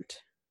friend.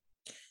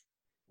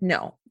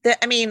 no.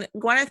 I mean,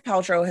 Gwyneth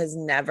Paltrow has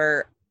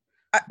never.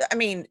 I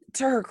mean,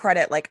 to her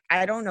credit, like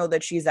I don't know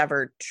that she's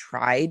ever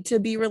tried to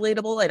be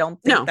relatable. I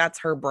don't think No,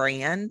 that's her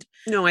brand.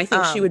 no, I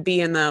think she would be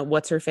in the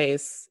what's her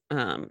face.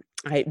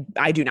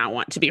 I do not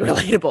want to be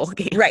relatable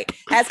game. Right.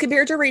 As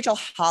compared to Rachel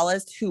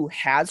Hollis, who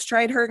has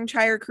tried her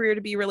entire career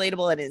to be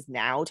relatable and is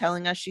now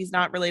telling us she's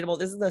not relatable.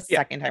 This is the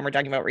second time we're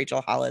talking about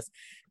Rachel Hollis.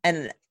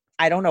 And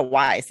I don't know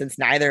why, since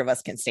neither of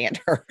us can stand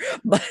her,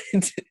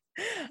 but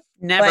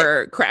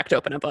never cracked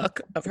open a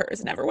book of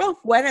hers, never will.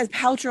 Gwyneth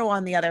Paltrow,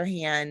 on the other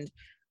hand,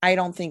 I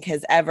don't think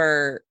has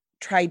ever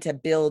tried to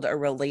build a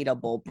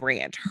relatable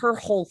brand. Her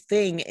whole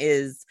thing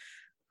is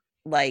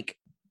like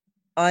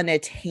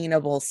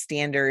unattainable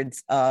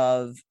standards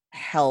of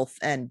health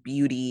and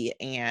beauty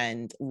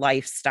and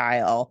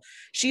lifestyle.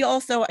 She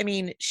also, I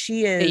mean,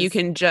 she is. That you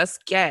can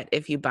just get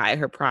if you buy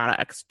her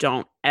products.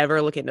 Don't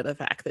ever look into the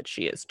fact that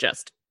she is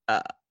just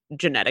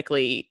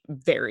genetically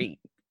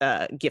very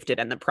gifted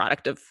and the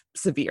product of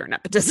severe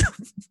nepotism.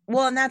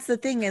 Well, and that's the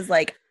thing is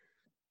like,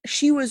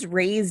 she was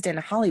raised in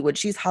Hollywood.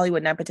 She's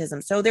Hollywood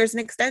nepotism. So there's an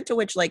extent to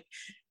which like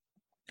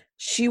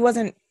she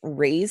wasn't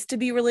raised to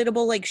be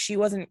relatable. Like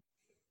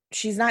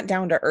she's not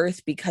down to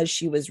earth because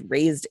she was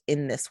raised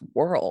in this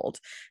world.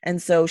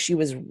 And so she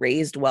was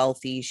raised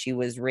wealthy. She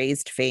was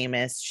raised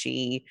famous.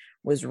 She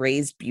was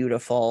raised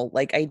beautiful.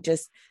 Like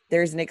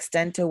there's an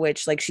extent to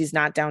which like she's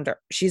not down to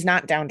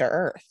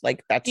earth.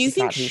 Like that's Do you just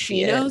think not who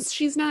she knows is.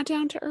 She's not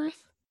down to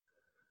earth?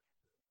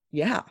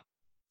 Yeah,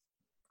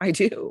 I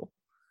do.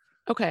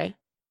 Okay.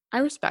 I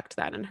respect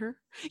that in her.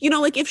 You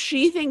know, like if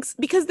she thinks,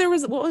 because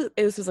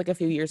this was like a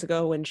few years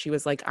ago when she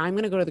was like, I'm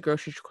going to go to the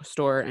grocery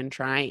store and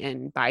try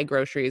and buy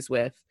groceries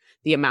with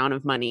the amount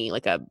of money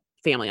like a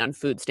family on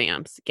food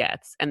stamps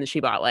gets. And then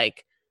she bought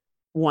like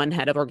one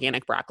head of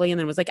organic broccoli and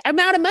then was like, I'm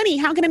out of money.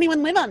 How can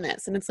anyone live on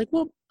this? And it's like,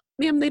 well,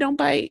 ma'am, they don't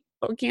buy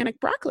organic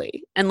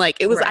broccoli. And like,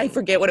 it was, right. I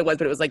forget what it was,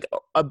 but it was like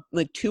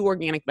like 2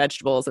 organic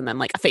vegetables and then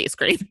like a face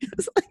cream. It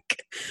was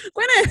like,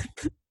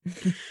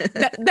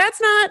 Gwyneth, that's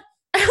not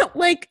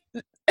like,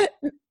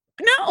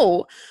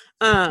 no.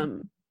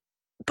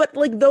 But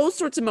like those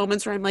sorts of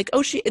moments where I'm like,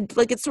 oh,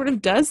 it sort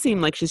of does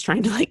seem like she's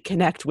trying to like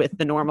connect with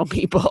the normal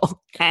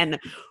people and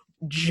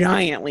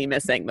giantly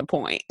missing the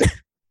point.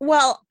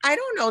 Well, I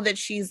don't know that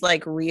she's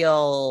like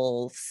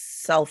real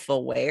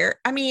self-aware.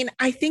 I mean,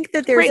 I think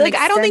that there's right, like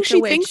I don't think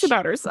she thinks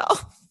about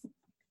herself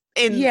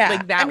in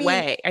like that I mean,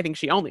 way. I think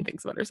she only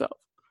thinks about herself.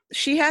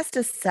 She has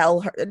to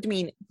sell her. I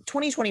mean,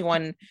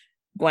 2021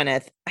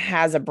 Gwyneth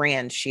has a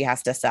brand she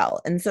has to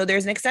sell. And so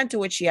there's an extent to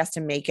which she has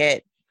to make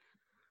it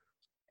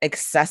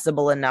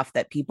accessible enough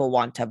that people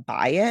want to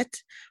buy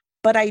it.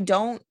 But I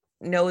don't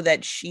know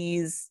that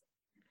she's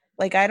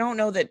like, I don't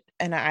know that,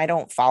 and I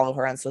don't follow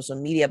her on social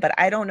media, but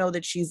I don't know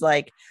that she's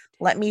like,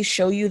 let me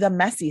show you the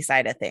messy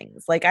side of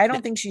things. Like, I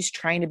don't think she's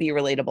trying to be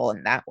relatable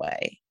in that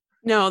way.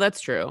 No,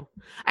 that's true.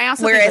 I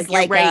also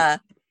think right.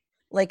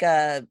 like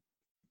a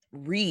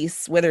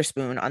Reese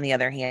Witherspoon, on the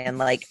other hand,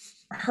 like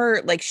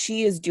her, like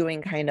she is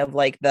doing kind of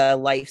like the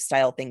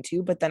lifestyle thing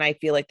too. But then I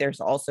feel like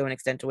there's also an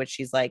extent to which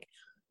she's like,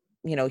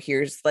 you know,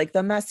 here's like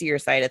the messier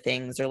side of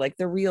things, or like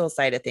the real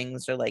side of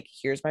things, or like,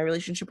 here's my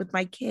relationship with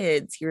my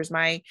kids, here's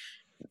my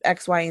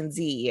X, Y, and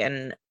Z.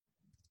 And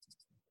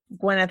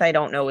Gwyneth, I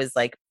don't know, is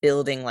like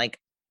building like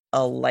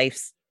a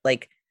life,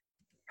 like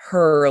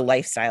her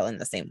lifestyle in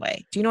the same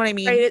way. Do you know what I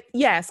mean? Right.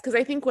 Yes, because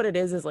I think what it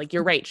is like,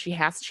 you're right. She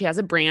has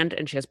a brand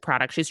and she has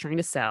products she's trying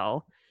to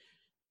sell.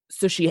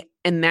 So she,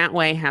 in that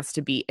way, has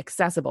to be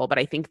accessible. But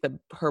I think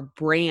her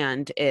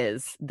brand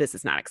is, this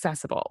is not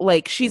accessible.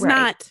 Like she is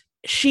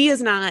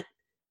not,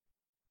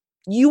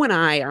 you and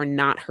I are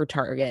not her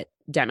target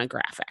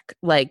demographic.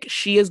 Like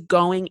she is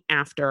going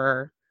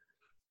after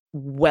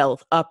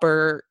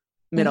upper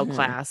middle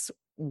class,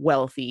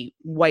 wealthy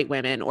white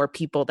women or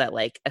people that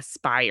like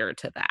aspire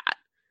to that.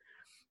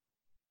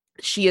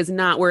 she is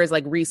not, whereas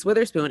like Reese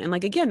Witherspoon, and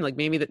like again, like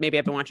maybe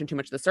I've been watching too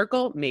much of The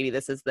Circle, maybe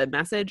this is the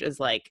message, is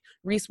like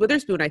Reese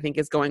Witherspoon I think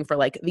is going for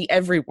like the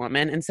every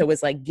woman, and so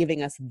is like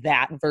giving us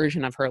that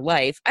version of her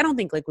life. I don't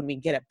think like when we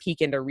get a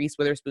peek into Reese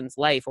Witherspoon's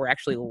life we're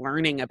actually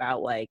learning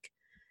about, like,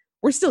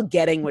 we're still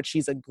getting what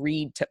she's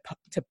agreed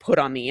to put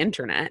on the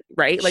internet,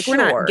 right? Like, we're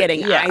not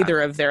getting either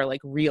of their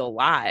like real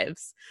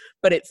lives,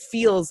 but it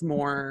feels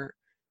more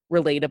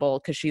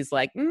relatable because she's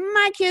like,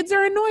 my kids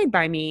are annoyed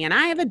by me and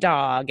I have a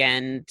dog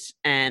and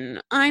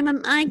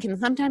I can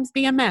sometimes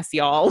be a mess,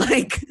 y'all.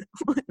 Like,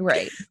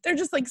 right. They're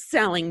just like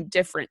selling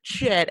different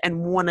shit,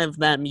 and one of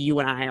them you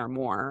and I are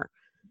more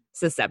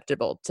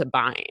susceptible to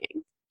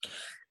buying.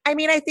 I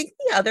mean, I think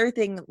the other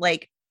thing,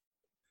 like,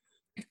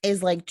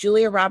 is like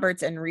Julia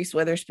Roberts and Reese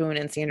Witherspoon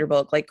and Sandra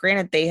Bullock, like,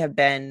 granted, they have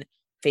been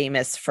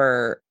famous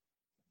for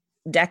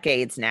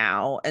decades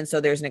now, and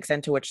so there's an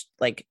extent to which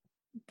like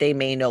they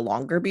may no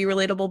longer be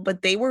relatable,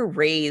 but they were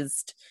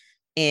raised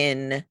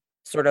in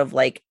sort of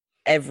like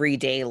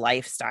everyday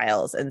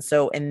lifestyles, and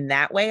so in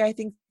that way I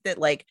think that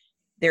like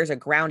there's a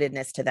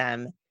groundedness to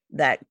them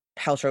that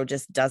Paltrow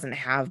just doesn't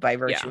have by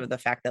virtue of the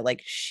fact that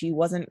like she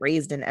wasn't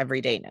raised in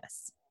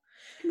everydayness.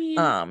 I mean,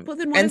 well,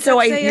 then and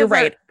so you're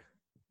right.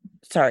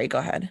 Sorry, go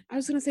ahead. I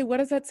was going to say, what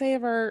does that say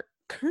of our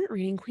current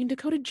reigning queen,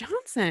 Dakota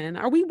Johnson?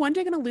 Are we one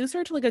day going to lose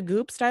her to like a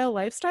Goop style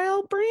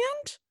lifestyle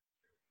brand?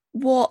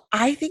 Well,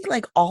 I think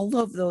like all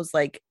of those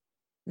like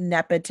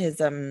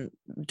nepotism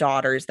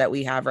daughters that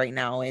we have right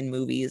now in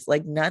movies,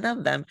 like none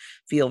of them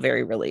feel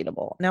very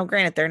relatable. Now,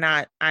 granted, they're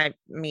not, I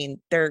mean,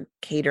 they're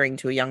catering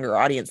to a younger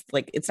audience.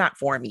 Like, it's not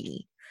for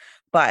me,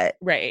 but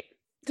right.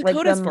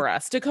 Dakota's like for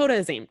us. Dakota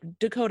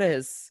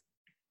is,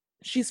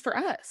 she's for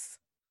us.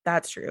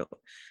 That's true.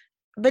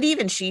 But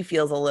even she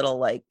feels a little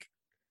like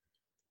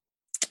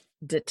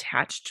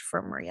detached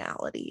from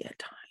reality at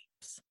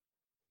times.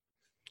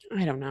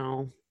 I don't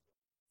know.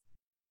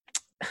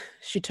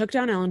 She took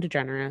down Ellen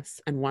DeGeneres,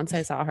 and once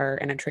I saw her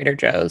in a Trader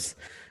Joe's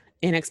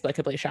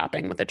inexplicably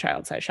shopping with a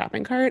child-sized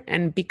shopping cart,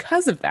 and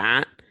because of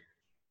that,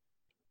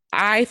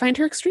 I find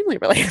her extremely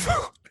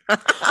relatable.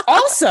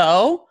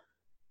 Also,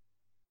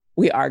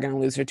 we are going to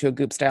lose her to a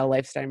Goop style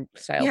lifestyle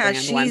brand.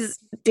 She's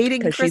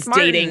dating Chris she's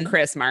Martin. Dating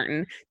Chris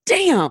Martin.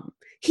 Damn,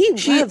 he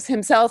loves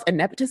himself a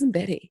nepotism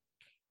Betty.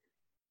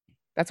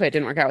 That's why it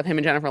didn't work out with him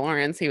and Jennifer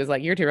Lawrence. He was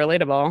like, "You're too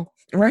relatable."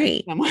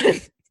 Right.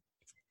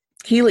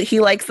 He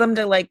likes them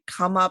to like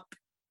come up,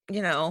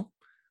 you know,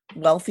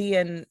 wealthy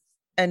and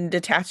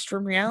detached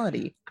from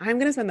reality. I'm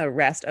going to spend the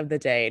rest of the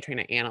day trying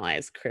to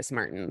analyze Chris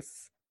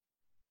Martin's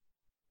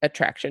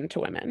attraction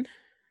to women.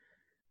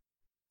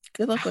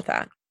 Good luck with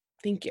that.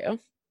 Thank you.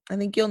 I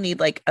think you'll need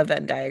like a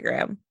Venn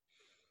diagram.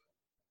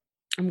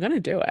 I'm going to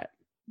do it.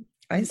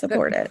 I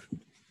support it.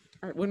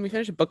 When we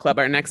finish a book club,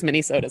 our next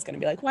mini-sode is going to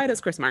be like, why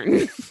does Chris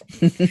Martin?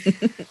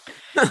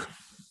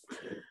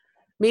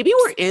 Maybe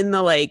we're in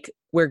the like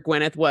where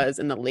Gwyneth was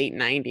in the late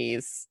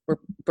 90s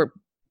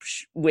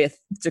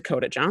with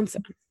Dakota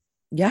Johnson.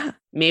 Yeah.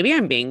 Maybe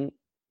I'm being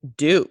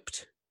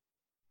duped.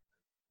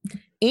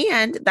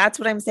 And that's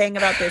what I'm saying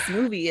about this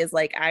movie is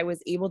like I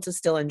was able to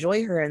still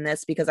enjoy her in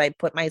this because I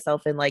put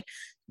myself in like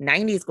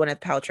 90s Gwyneth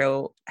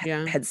Paltrow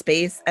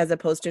headspace as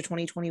opposed to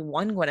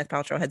 2021 Gwyneth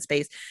Paltrow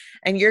headspace.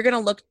 And you're going to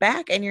look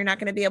back and you're not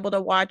going to be able to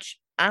watch,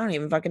 I don't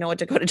even fucking know what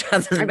Dakota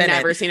Johnson's been in. I've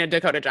never seen a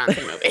Dakota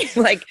Johnson movie.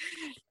 Like,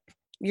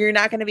 you're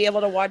not going to be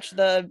able to watch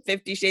the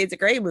 50 Shades of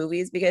Grey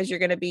movies because you're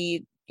going to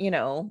be, you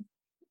know,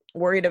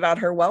 worried about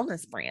her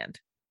wellness brand.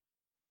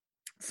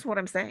 That's what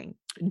I'm saying.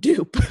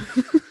 Dupe.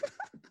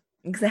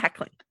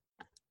 Exactly.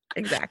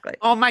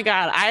 Oh my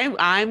God.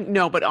 I'm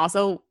no, but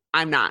also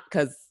I'm not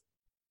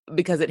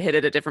because it hit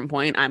at a different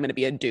point. I'm going to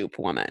be a dupe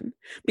woman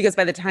because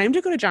by the time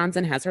Dakota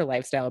Johnson has her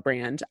lifestyle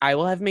brand, I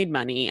will have made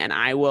money and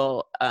I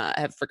will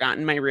have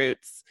forgotten my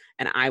roots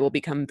and I will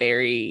become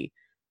very,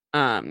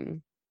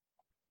 I'm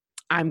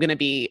going to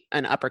be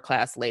an upper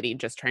class lady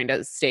just trying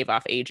to stave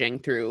off aging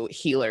through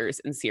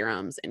healers and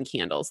serums and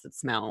candles that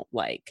smell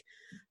like,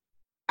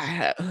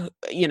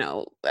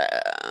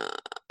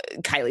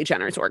 Kylie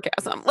Jenner's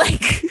orgasm.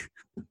 Like,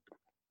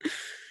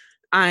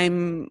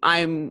 I'm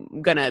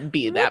gonna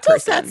be that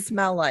person. What does that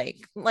smell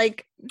like?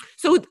 Like,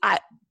 so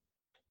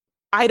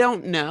I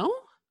don't know.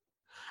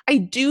 I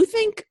do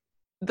think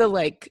the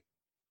like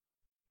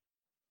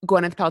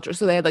Gwyneth Paltrow.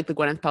 So they had like the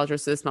Gwyneth Paltrow.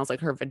 So it smells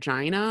like her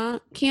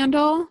vagina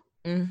candle.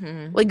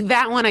 Mm-hmm. Like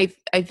that one, I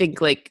think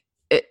like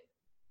it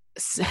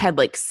had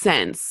like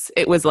scents.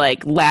 It was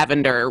like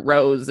lavender,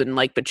 rose, and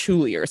like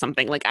patchouli or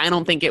something. Like I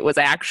don't think it was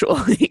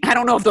actually. I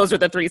don't know if those are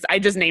the three. I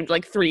just named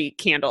like 3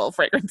 candle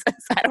fragrances.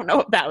 I don't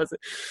know if that was.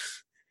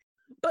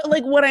 But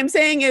like what I'm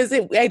saying is,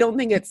 I don't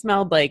think it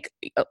smelled like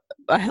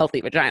a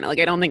healthy vagina. Like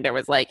I don't think there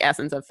was like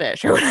essence of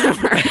fish or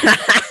whatever.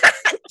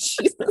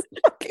 Jesus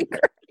fucking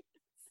Christ.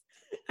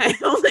 I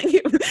don't think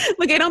it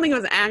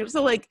was actually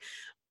so like.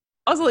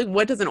 Also, like,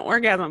 what does an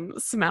orgasm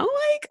smell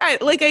like?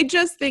 I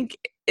just think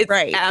it's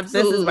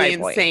absolutely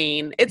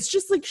insane. Point. It's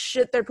just like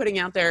shit they're putting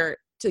out there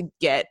to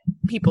get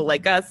people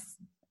like us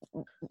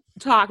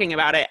talking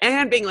about it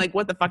and being like,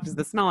 what the fuck does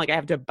this smell like? I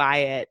have to buy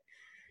it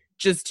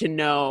just to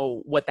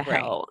know what the Right.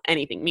 hell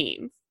anything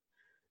means.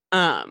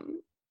 But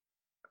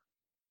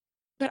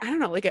I don't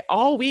know, like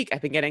all week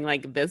I've been getting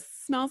like, this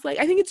smells like,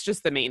 I think it's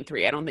just the main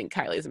three. I don't think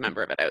Kylie's a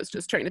member of it. I was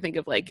just trying to think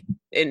of like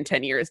in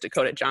 10 years,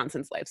 Dakota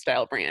Johnson's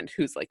lifestyle brand,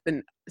 who's like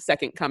the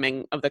second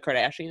coming of the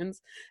Kardashians.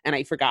 And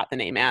I forgot the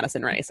name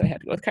Addison Rae, so I had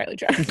to go with Kylie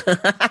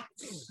Jenner.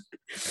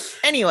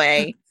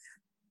 Anyway,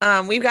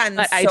 we've gotten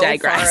But I so far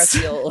digress.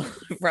 afield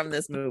from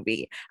this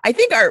movie. I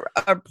think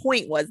our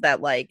point was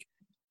that like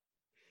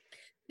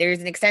there's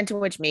an extent to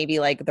which maybe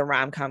like the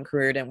rom-com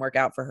career didn't work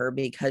out for her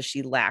because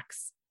she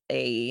lacks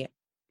a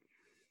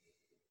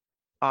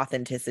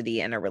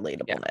authenticity and a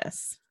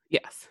relatableness.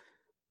 Yes.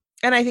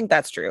 And I think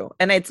that's true.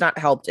 And it's not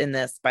helped in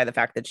this by the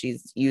fact that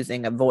she's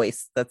using a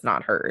voice that's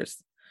not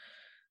hers.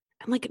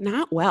 And like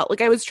not well.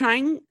 Like I was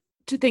trying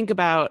to think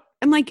about,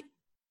 and like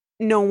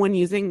no one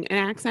using an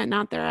accent,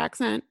 not their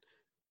accent.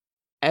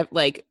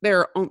 Like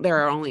there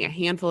are only a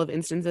handful of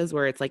instances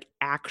where it's like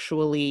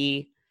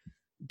actually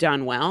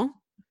done well.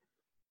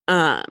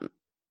 And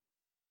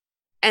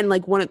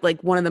like one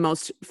of the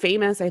most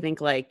famous, I think,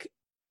 like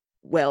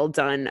well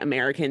done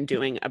American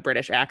doing a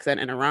British accent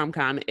in a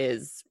rom-com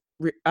is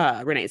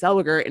Renee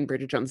Zellweger in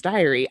Bridget Jones'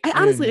 Diary. I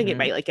honestly think it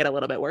might like get a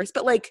little bit worse,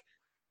 but like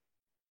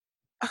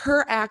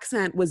her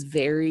accent was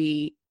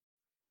very,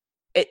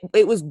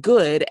 it was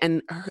good,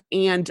 and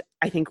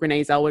I think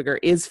Renee Zellweger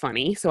is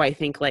funny, so I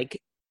think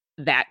like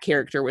that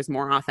character was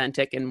more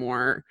authentic and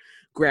more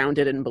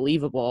grounded and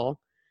believable.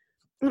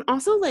 And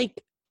also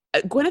like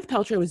Gwyneth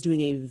Paltrow was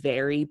doing a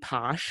very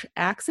posh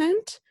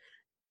accent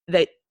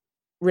that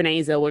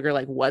Renee Zellweger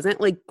like wasn't.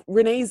 Like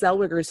Renee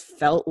Zellweger's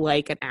felt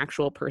like an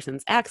actual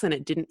person's accent.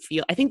 It didn't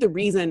feel, I think the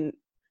reason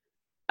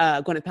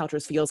Gwyneth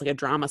Paltrow's feels like a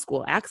drama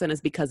school accent is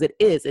because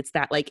it's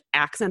that like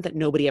accent that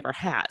nobody ever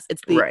has.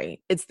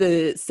 It's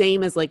the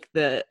same as like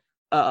the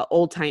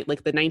old time,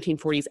 like the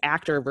 1940s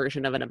actor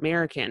version of an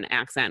American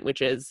accent,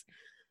 which is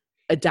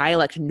a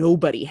dialect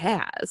nobody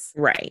has.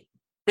 Right.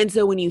 And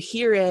so when you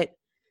hear it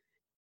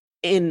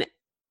in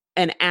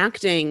an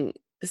acting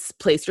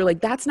place, you're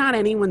like, that's not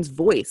anyone's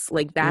voice.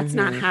 Like that's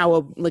not how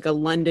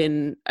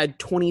a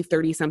 20,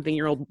 30 something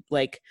year old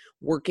like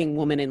working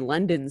woman in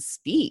London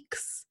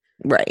speaks.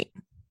 Right.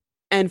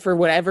 And for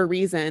whatever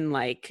reason,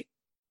 like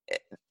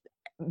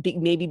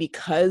maybe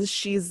because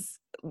she's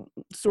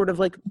sort of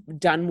like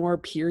done more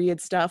period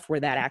stuff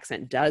where that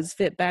accent does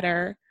fit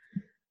better,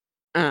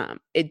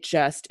 it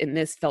just in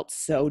this felt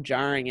so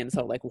jarring. And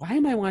so like, why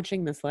am I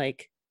watching this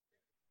like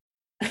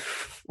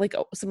like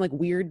some like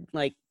weird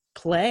like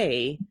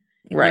play,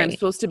 right? I'm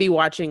supposed to be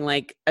watching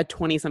like a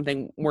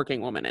 20-something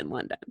working woman in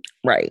London.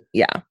 Right.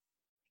 Yeah.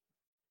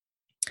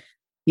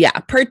 Yeah.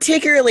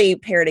 Particularly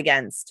paired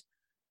against,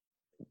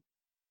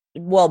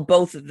 well,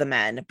 both of the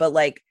men, but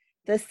like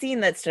the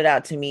scene that stood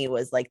out to me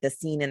was like the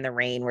scene in the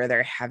rain where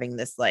they're having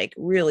this like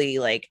really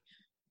like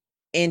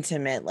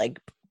intimate like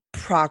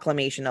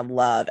proclamation of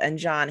love, and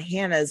John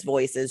Hannah's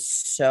voice is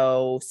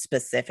so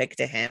specific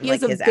to him. He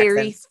like has his a very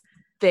accent's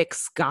thick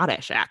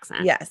Scottish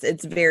accent. Yes,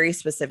 it's very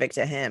specific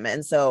to him.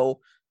 And so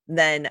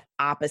then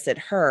opposite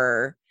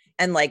her,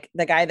 and like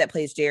the guy that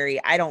plays Jerry,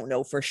 I don't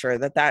know for sure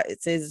that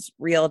it's his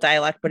real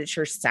dialect, but it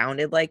sure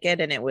sounded like it.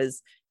 And it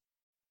was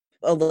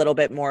a little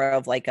bit more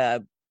of like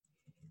a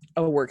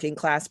working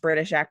class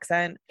British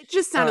accent. It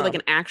just sounded like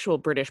an actual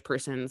British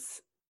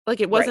person's,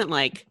 like it wasn't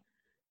like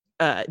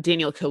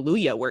Daniel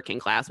Kaluuya working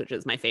class, which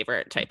is my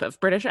favorite type of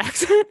British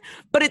accent,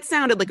 but it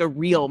sounded like a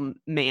real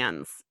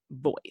man's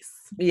voice.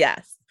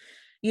 Yes.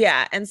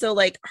 Yeah. And so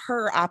like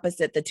her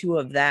opposite the two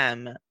of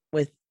them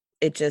with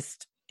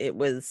it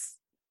was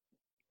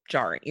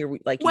jarring. You're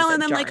like, well, you said,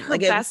 and then jarring. like her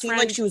like best it seemed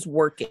friend, like she was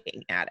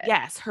working at it.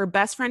 Yes. Her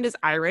best friend is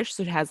Irish.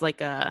 So it has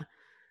like an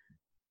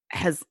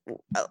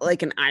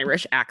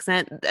Irish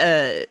accent.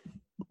 The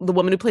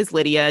woman who plays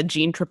Lydia,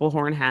 Jean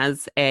Triplehorn,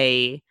 has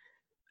a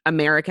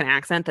American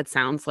accent that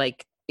sounds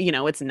like, you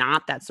know, it's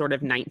not that sort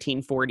of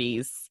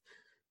 1940s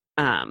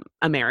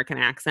American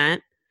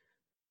accent.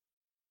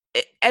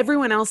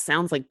 Everyone else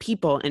sounds like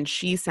people, and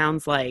she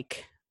sounds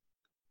like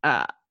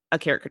a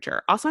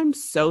caricature. Also, I'm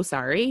so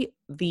sorry.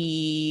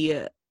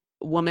 The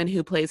woman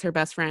who plays her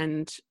best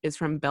friend is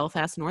from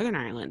Belfast, Northern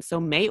Ireland, so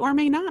may or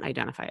may not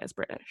identify as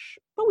British.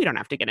 But we don't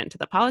have to get into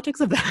the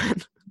politics of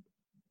that.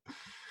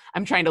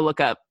 I'm trying to look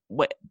up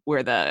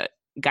where the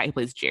guy who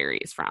plays Jerry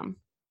is from.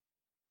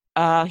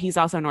 He's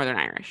also Northern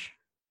Irish.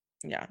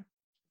 Yeah.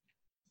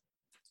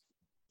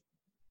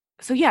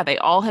 So yeah, they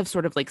all have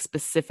sort of like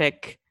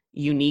specific,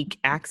 unique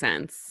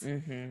accents.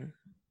 Mm-hmm.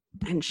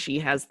 And she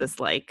has this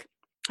like,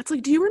 it's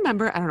like, do you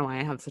remember? I don't know why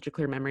I have such a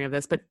clear memory of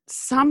this, but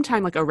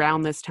sometime like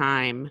around this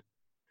time,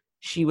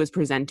 she was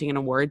presenting an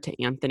award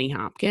to Anthony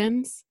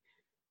Hopkins,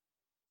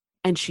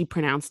 and she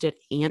pronounced it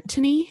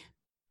Antony.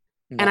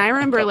 No, and I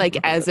remember like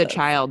as a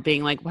child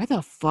being like, why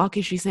the fuck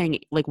is she saying,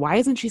 like, why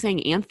isn't she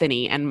saying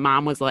Anthony? And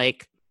mom was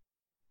like,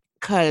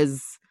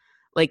 because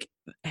like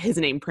his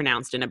name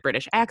pronounced in a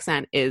British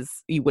accent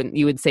is you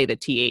would say the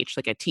TH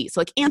like a T.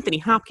 So like Anthony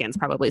Hopkins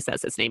probably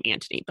says his name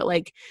Antony, but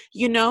like,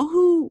 you know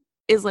who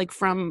is like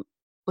from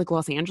like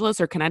Los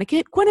Angeles or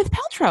Connecticut, Gwyneth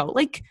Paltrow.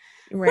 Like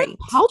Right. Gwyneth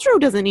Paltrow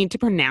doesn't need to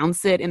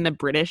pronounce it in the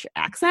British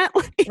accent.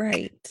 Like,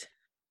 Right.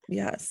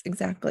 Yes,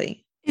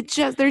 exactly. it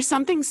just, there's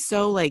something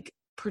so like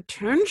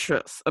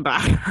pretentious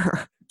about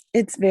her.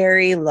 It's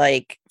very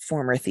like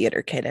former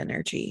theater kid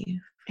energy.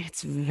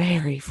 It's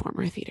very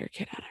former theater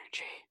kid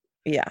energy.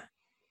 Yeah.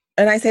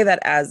 And I say that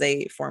as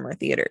a former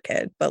theater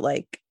kid, but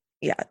like,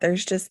 yeah,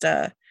 there's just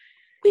a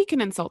We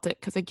can insult it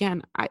because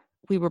again,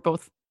 we were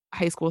both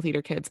high school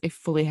theater kids. I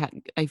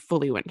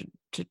fully went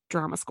to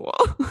drama school.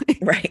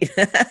 right.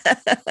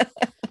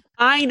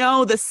 I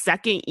know the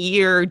second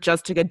year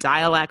just took a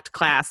dialect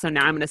class, so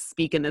now I'm going to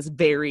speak in this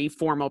very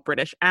formal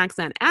British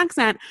accent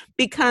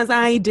because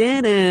I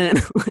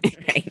didn't.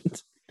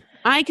 Right.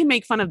 I can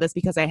make fun of this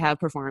because I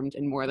have performed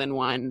in more than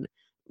one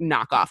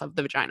knockoff of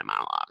the Vagina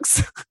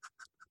Monologues.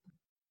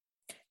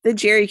 The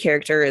Jerry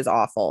character is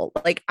awful.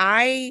 Like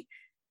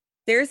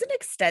there's an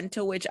extent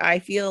to which I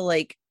feel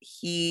like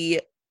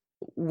he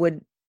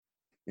would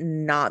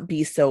not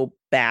be so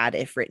bad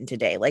if written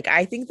today. Like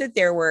I think that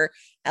there were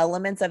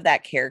elements of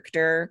that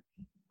character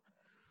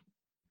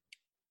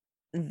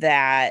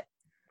that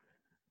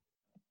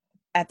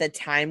at the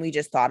time we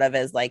just thought of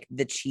as like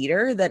the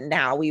cheater that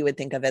now we would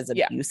think of as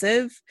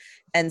abusive.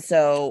 And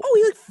so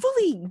he like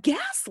fully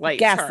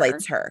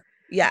gaslights her.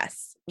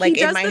 Yes. Like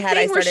in my head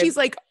I started she's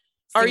like,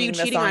 are you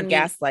cheating on me?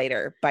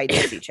 Gaslighter by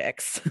Dixie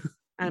Chicks.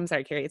 I'm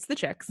sorry, Carrie, it's the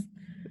Chicks.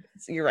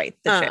 So you're right,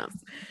 the Chicks.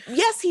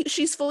 Yes,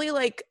 she's fully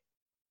like,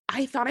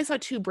 I thought I saw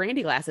 2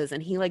 brandy glasses,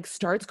 and he like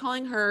starts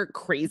calling her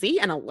crazy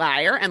and a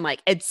liar, and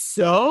like it's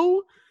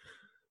so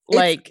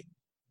like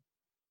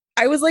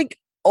I was like,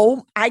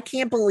 oh, I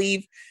can't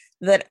believe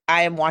that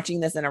I am watching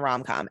this in a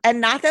rom-com. And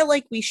not that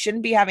like we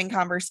shouldn't be having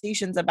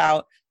conversations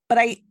about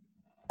like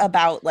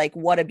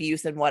what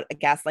abuse and what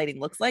gaslighting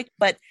looks like.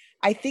 But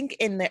I think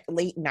in the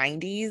late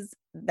 90s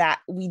that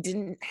we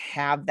didn't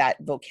have that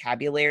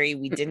vocabulary.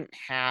 We didn't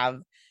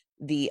have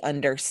the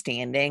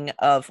understanding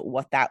of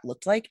what that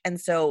looked like. And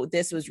so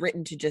this was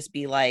written to just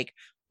be like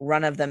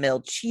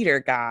run-of-the-mill cheater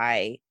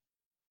guy.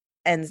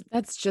 And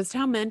that's just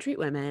how men treat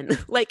women.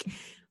 Like,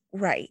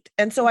 right.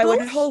 And so I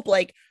would hope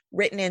like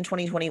written in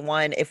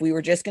 2021, if we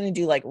were just going to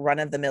do like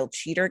run-of-the-mill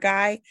cheater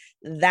guy,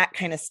 that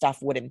kind of stuff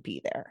wouldn't be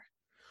there.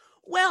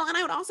 Well, and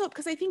I would also,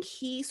 because I think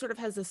he sort of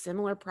has a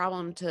similar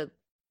problem to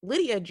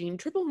Lydia, Jean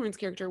Triplehorn's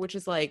character, which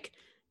is like,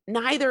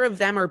 neither of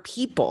them are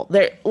people.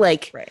 They're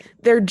like, right.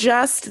 They're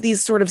just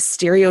these sort of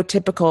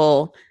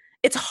stereotypical,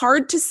 it's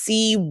hard to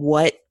see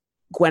what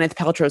Gwyneth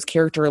Paltrow's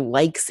character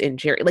likes in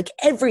Jerry. Like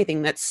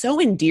everything that's so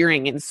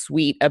endearing and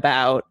sweet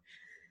about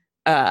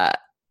John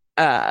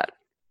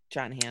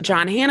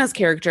Hannah's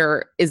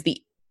character is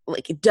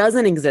it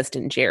doesn't exist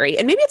in Jerry.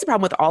 And maybe it's a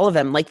problem with all of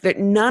them. Like that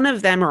none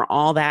of them are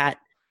all that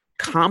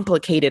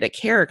complicated a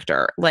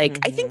character. Like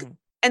I think,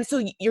 and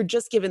so you're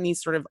just given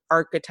these sort of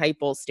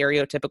archetypal,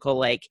 stereotypical,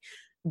 like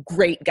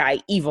great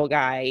guy,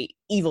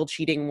 evil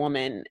cheating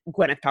woman.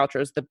 Gwyneth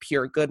Paltrow's the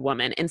pure good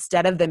woman,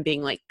 instead of them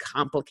being like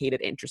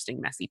complicated, interesting,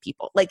 messy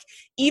people. Like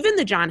even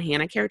the John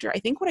Hannah character, I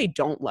think what I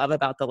don't love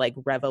about the like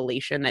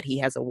revelation that he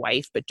has a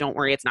wife, but don't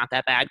worry, it's not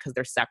that bad because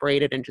they're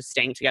separated and just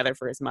staying together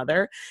for his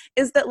mother,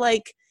 is that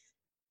like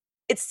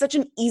it's such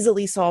an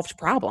easily solved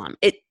problem.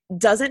 It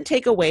doesn't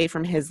take away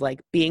from his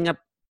like being a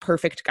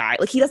perfect guy.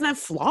 Like he doesn't have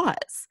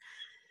flaws.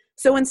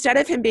 So instead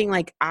of him being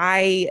like,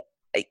 I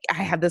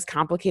have this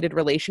complicated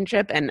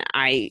relationship and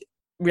I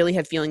really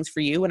have feelings for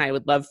you and I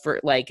would love for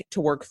like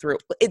to work through,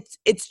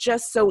 it's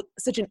just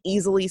such an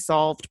easily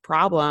solved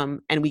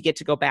problem, and we get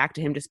to go back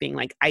to him just being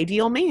like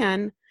ideal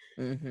man.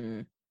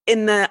 In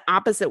the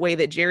opposite way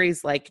that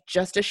Jerry's like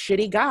just a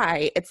shitty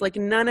guy. It's like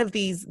none of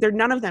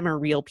them are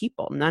real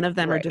people. None of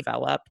them are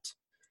developed.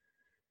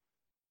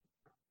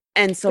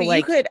 And so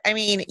but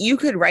you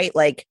could write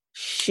like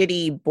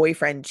shitty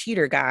boyfriend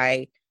cheater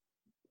guy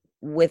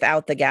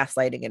without the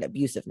gaslighting and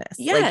abusiveness.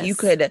 Yes. Like you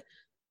could,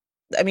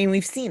 I mean,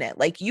 we've seen it.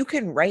 Like you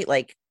can write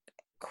like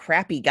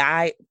crappy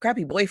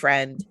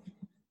boyfriend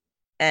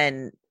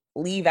and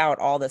leave out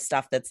all the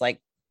stuff that's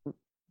like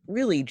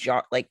really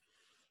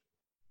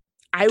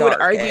I would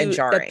argue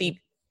that the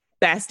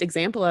best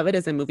example of it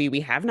is a movie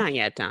we have not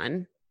yet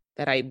done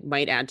that I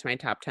might add to my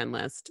top 10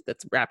 list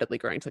that's rapidly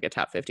growing to like a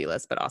top 50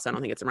 list, but also I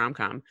don't think it's a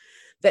rom-com,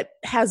 that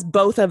has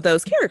both of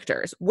those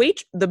characters.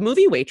 The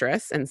movie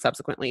Waitress, and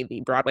subsequently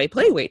the Broadway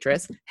play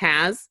Waitress,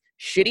 has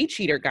shitty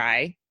cheater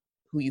guy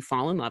who you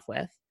fall in love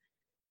with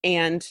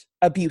and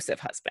abusive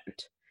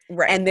husband.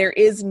 Right. And there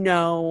is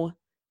and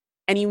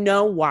you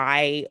know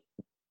why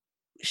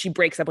she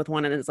breaks up with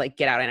one and is like,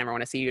 get out, I never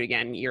want to see you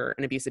again. You're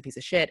an abusive piece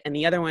of shit. And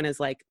the other one is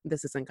like,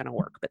 this isn't going to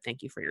work, but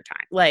thank you for your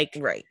time. Like,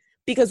 right.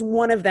 Because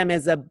one of them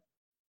is a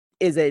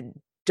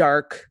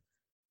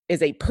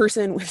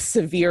person with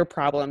severe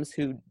problems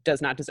who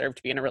does not deserve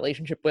to be in a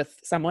relationship with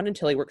someone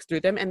until he works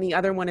through them. And the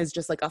other one is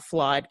just like a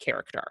flawed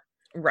character.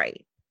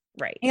 Right.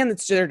 Right. And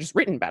they're just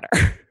written better.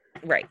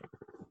 Right.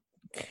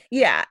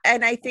 Yeah.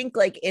 And I think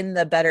like in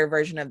the better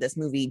version of this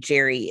movie,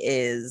 Jerry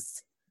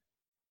is,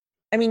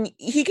 I mean,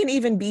 he can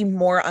even be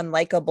more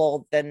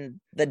unlikable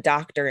than the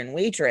doctor and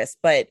Waitress,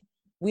 but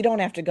we don't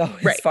have to go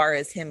as Right. far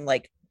as him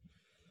like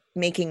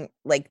making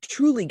like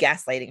truly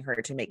gaslighting her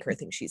to make her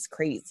think she's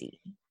crazy.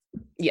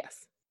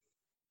 Yes.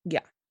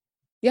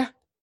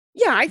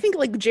 Yeah, I think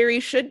like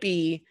Jerry should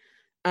be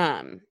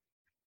the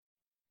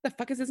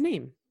fuck is his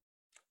name?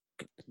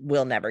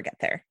 We'll never get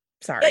there.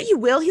 Sorry. Yeah, you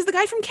will. He's the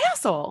guy from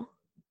Castle.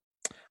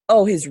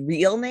 Oh, his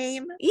real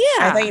name? Yeah.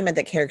 I thought you meant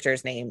the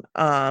character's name.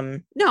 No,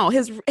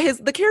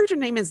 the character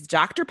name is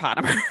Dr.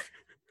 Pottimer.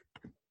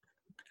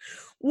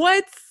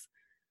 What's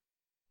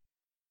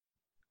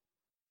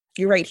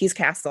You're right, he's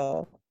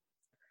Castle.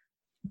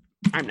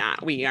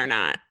 we are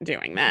not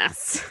doing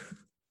this.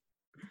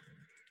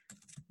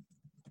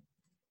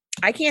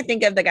 I can't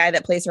think of the guy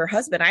that plays her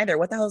husband either.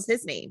 What the hell is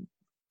his name?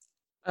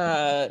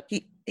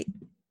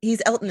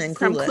 He's Elton in Clueless.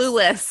 From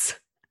Clueless.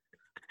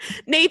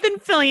 Nathan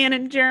Fillion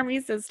and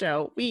Jeremy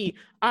Sisto. We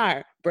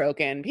are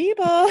broken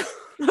people.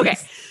 Okay.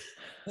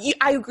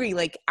 I agree.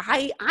 Like,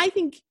 I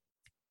think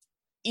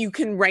you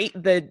can write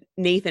the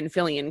Nathan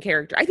Fillion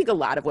character. I think a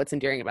lot of what's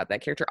endearing about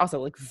that character,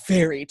 also like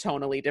very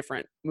tonally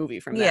different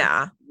movie from that.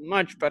 Yeah.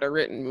 Much better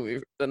written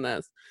movie than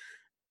this.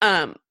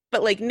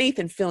 But like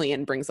Nathan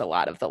Fillion brings a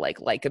lot of the like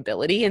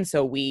likability. And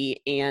so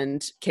we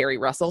and Carrie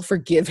Russell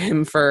forgive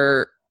him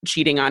for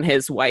cheating on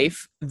his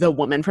wife, the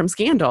woman from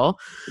Scandal,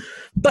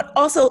 but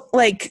also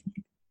like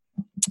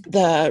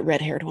the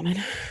red-haired woman.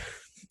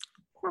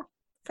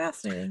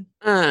 Fascinating.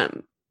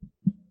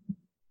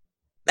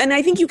 And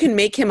I think you can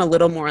make him a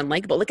little more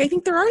unlikable. Like I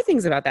think there are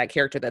things about that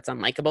character that's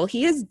unlikable.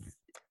 He is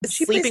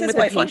She sleeping plays his with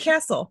wife a on patient.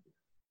 Castle.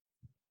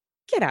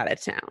 Get out of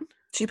town.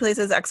 She plays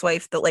his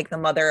ex-wife, the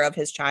mother of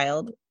his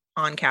child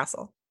on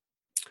Castle.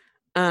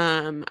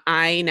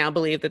 I now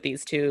believe that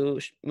these two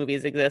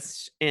movies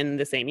exist in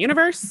the same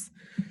universe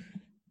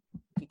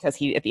because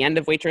he, at the end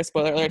of Waitress,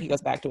 spoiler alert, he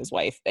goes back to his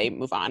wife. They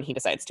move on. He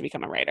decides to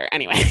become a writer.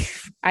 Anyway,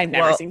 I've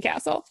never seen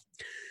Castle.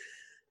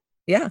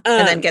 Yeah.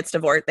 And then gets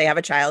divorced. They have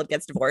a child,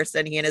 gets divorced,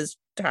 and he and his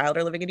child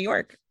are living in New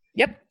York.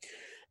 Yep.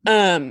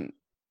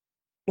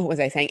 What was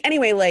I saying?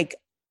 Anyway, like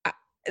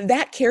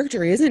that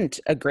character isn't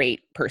a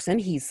great person.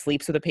 He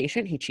sleeps with a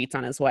patient. He cheats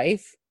on his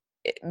wife.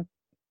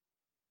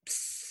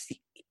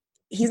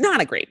 He's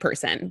not a great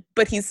person,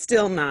 but he's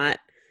still not,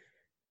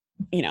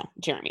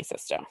 Jeremy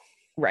Sisto.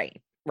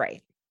 Right.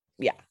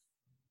 Yeah.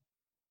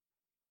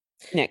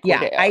 Nick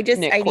Yeah. Cordero, I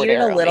needed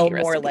Cordero, a little may he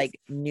rest more in peace. like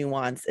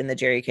nuance in the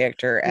Jerry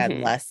character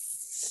and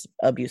less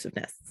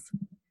abusiveness.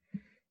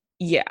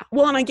 Yeah.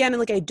 Well, and again,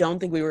 like, I don't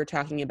think we were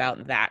talking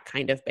about that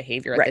kind of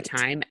behavior at the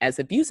time as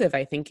abusive.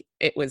 I think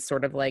it was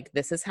sort of like,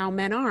 this is how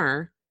men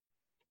are.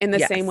 In the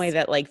same way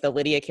that like the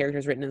Lydia character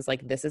is written as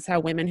like, this is how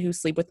women who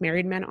sleep with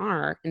married men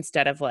are,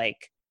 instead of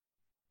like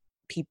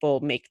people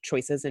make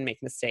choices and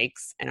make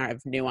mistakes and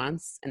have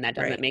nuance, and that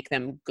doesn't make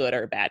them good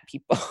or bad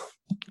people.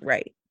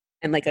 Right.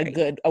 And like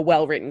a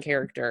well-written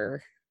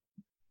character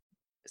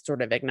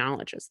sort of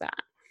acknowledges that.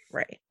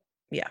 Right.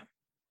 Yeah.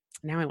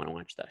 Now I want to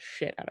watch the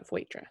shit out of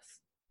Waitress.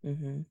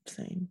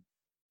 Same.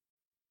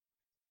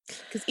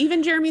 Because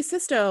even Jeremy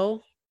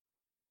Sisto,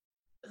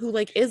 who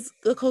like is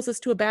the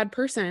closest to a bad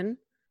person,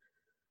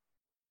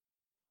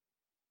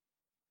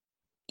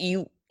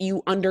 you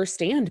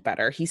understand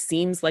better. He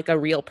seems like a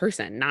real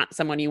person, not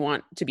someone you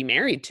want to be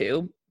married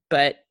to,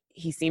 but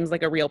he seems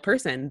like a real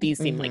person. These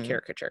seem like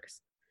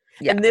caricatures.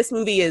 Yeah. And this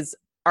movie is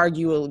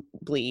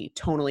arguably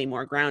tonally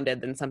more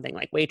grounded than something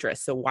like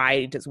Waitress. So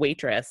why does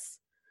Waitress,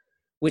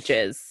 which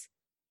is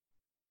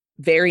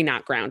very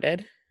not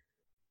grounded?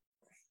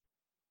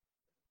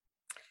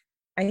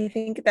 I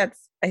think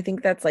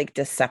that's like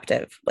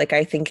deceptive. Like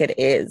I think it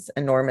is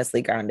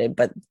enormously grounded,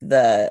 but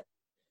the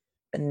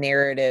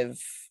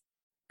narrative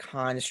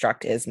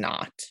construct is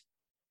not.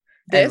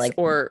 This like,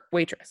 or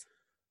Waitress?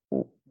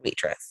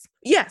 Waitress.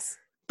 Yes.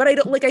 But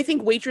I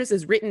think Waitress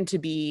is written to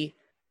be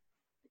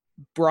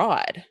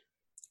broad.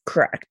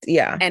 Correct.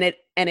 Yeah. And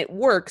it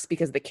works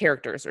because the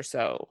characters are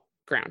so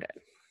grounded.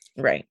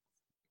 Right.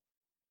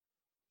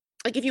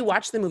 Like if you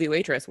watch the movie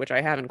Waitress, which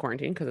I have in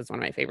quarantine because it's one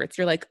of my favorites,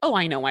 you're like, oh,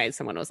 I know why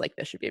someone was like,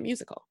 this should be a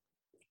musical.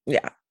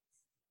 Yeah.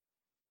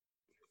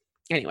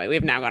 Anyway,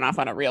 we've now gone off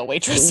on a real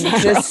Waitress.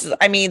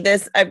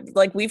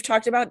 We've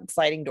talked about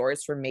sliding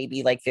doors for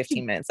maybe like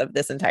 15 minutes of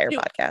this entire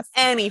podcast.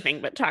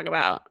 Anything but talk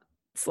about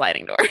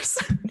sliding doors.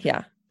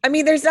 Yeah. I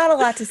mean, there's not a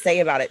lot to say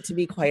about it, to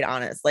be quite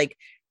honest. Like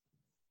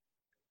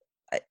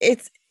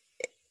it's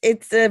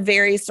a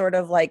very sort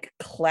of like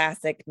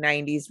classic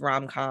 90s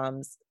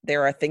rom-coms.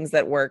 There are things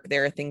that work.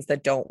 There are things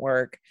that don't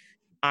work.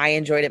 I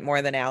enjoyed it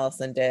more than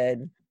Allison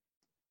did.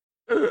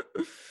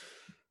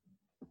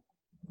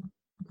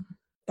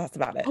 That's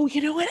about it. Oh,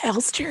 you know what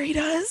else Jerry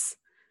does?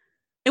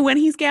 And when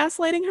he's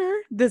gaslighting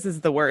her, this is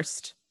the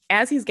worst.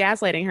 As he's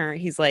gaslighting her,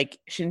 he's like,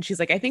 she's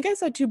like, I think I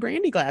saw 2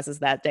 brandy glasses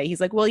that day.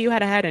 He's like, well, you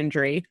had a head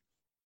injury.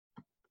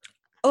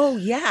 Oh,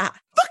 yeah.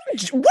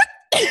 What?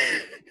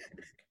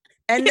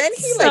 And then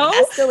he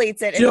like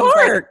escalates it. And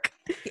dark.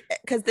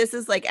 Because this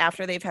is like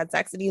after they've had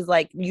sex, and he's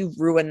like, you've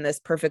ruined this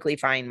perfectly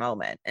fine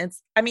moment.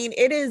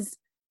 It is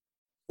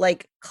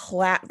like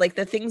like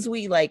the things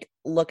we like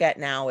look at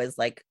now is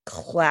like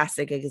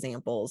classic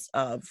examples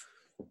of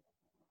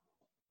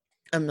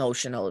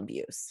emotional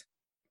abuse.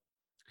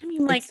 I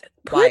mean, like, It's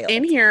put wild.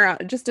 in here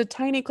just a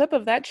tiny clip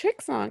of that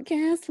Chick song,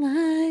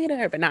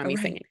 Gaslighter, but not me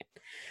Right. singing it.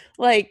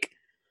 Like,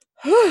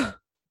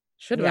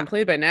 should have Yeah. been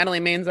played by Natalie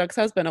Main's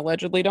ex-husband,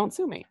 allegedly. Don't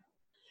sue me.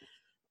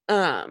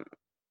 I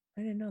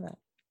didn't know that.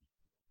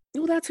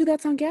 Well, that's who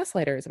that song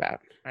Gaslighter is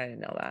about. I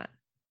didn't know that.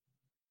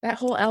 That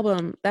whole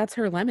album, that's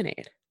her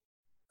Lemonade.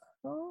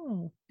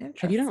 Oh,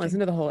 interesting. Have you not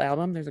listened to the whole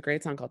album? There's a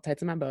great song called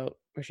Tights in My Boat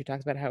where she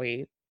talks about how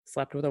he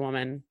slept with a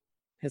woman,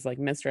 his like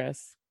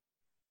mistress.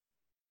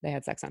 They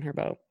had sex on her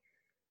boat.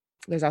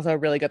 There's also a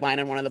really good line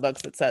in one of the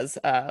books that says,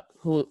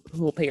 who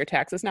will pay your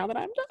taxes now that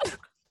I'm done?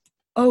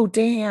 Oh,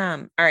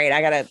 damn. All right,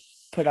 I gotta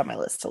put it on my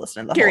list to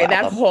listen to the Carrie, whole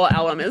that album. whole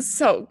album is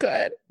so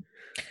good.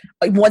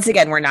 Once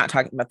again, we're not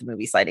talking about the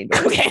movie Sliding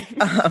Doors. Okay.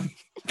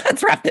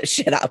 Let's wrap this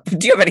shit up.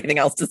 Do you have anything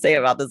else to say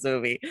about this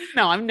movie?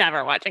 No, I'm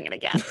never watching it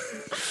again.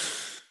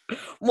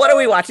 What are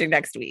we watching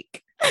next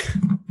week?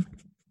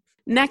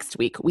 Next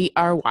week, we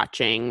are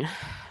watching,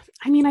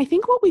 I mean, I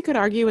think what we could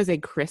argue is a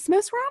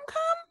Christmas rom-com.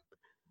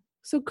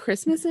 So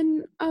Christmas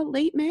in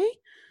late May.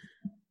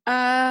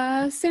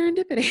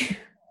 Serendipity.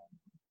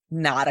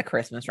 Not a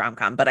Christmas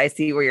rom-com, but I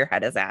see where your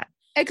head is at.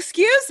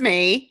 Excuse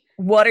me.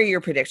 What are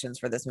your predictions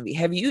for this movie?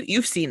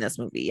 You've seen this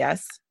movie,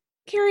 yes?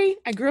 Carrie,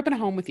 I grew up in a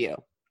home with you.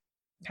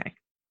 Okay.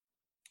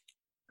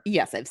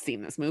 Yes, I've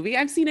seen this movie.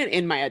 I've seen it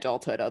in my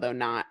adulthood, although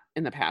not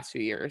in the past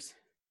few years.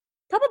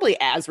 Probably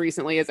as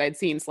recently as I'd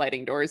seen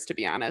Sliding Doors, to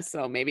be honest.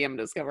 So maybe I'm going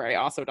to discover I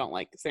also don't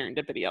like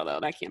Serendipity, although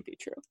that can't be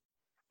true.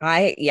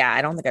 I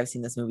don't think I've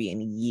seen this movie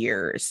in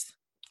years.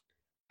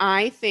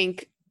 I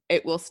think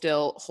it will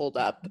still hold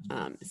up,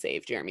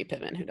 save Jeremy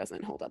Piven, who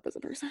doesn't hold up as a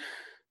person.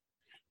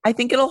 I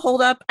think it'll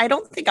hold up. I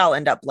don't think I'll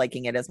end up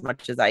liking it as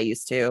much as I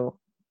used to.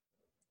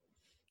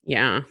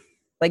 Yeah.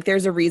 Like,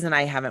 there's a reason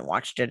I haven't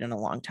watched it in a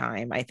long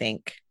time, I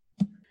think.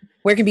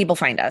 Where can people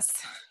find us?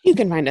 You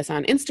can find us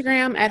on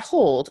Instagram at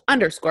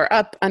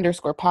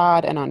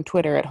hold_up_pod and on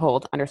Twitter at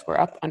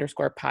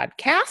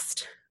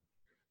hold_up_podcast.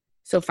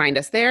 So find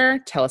us there.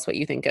 Tell us what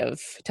you think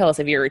of. Tell us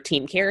if you're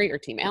Team Carrie or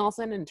Team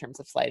Allison in terms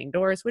of sliding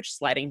doors. Which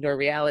sliding door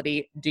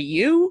reality do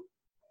you?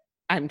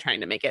 I'm trying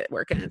to make it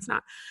work and it's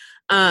not.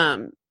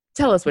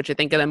 Tell us what you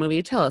think of that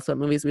movie. Tell us what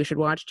movies we should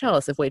watch. Tell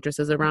us if Waitress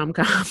is a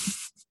rom-com.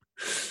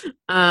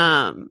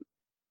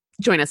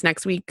 Join us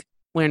next week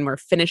when we're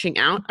finishing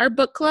out our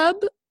book club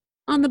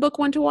on the book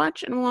One to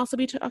Watch. And we'll also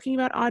be talking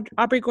about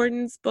Aubrey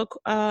Gordon's book,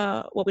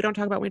 What We Don't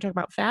Talk About When We Talk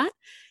About Fat.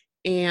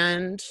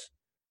 And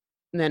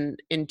then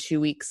in 2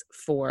 weeks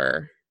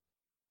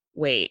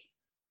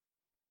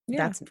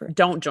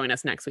don't join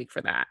us next week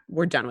for that.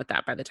 We're done with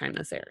that by the time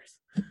this airs.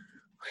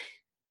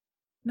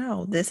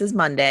 No, this is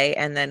Monday,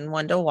 and then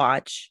One to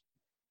Watch,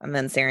 and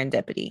then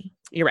Serendipity.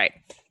 You're right.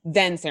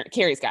 Then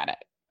Carrie's got it.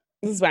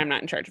 This is why I'm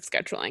not in charge of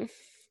scheduling.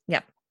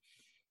 Yep.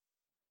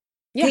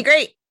 Yeah. Okay,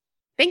 great.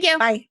 Thank you.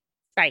 Bye.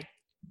 Bye.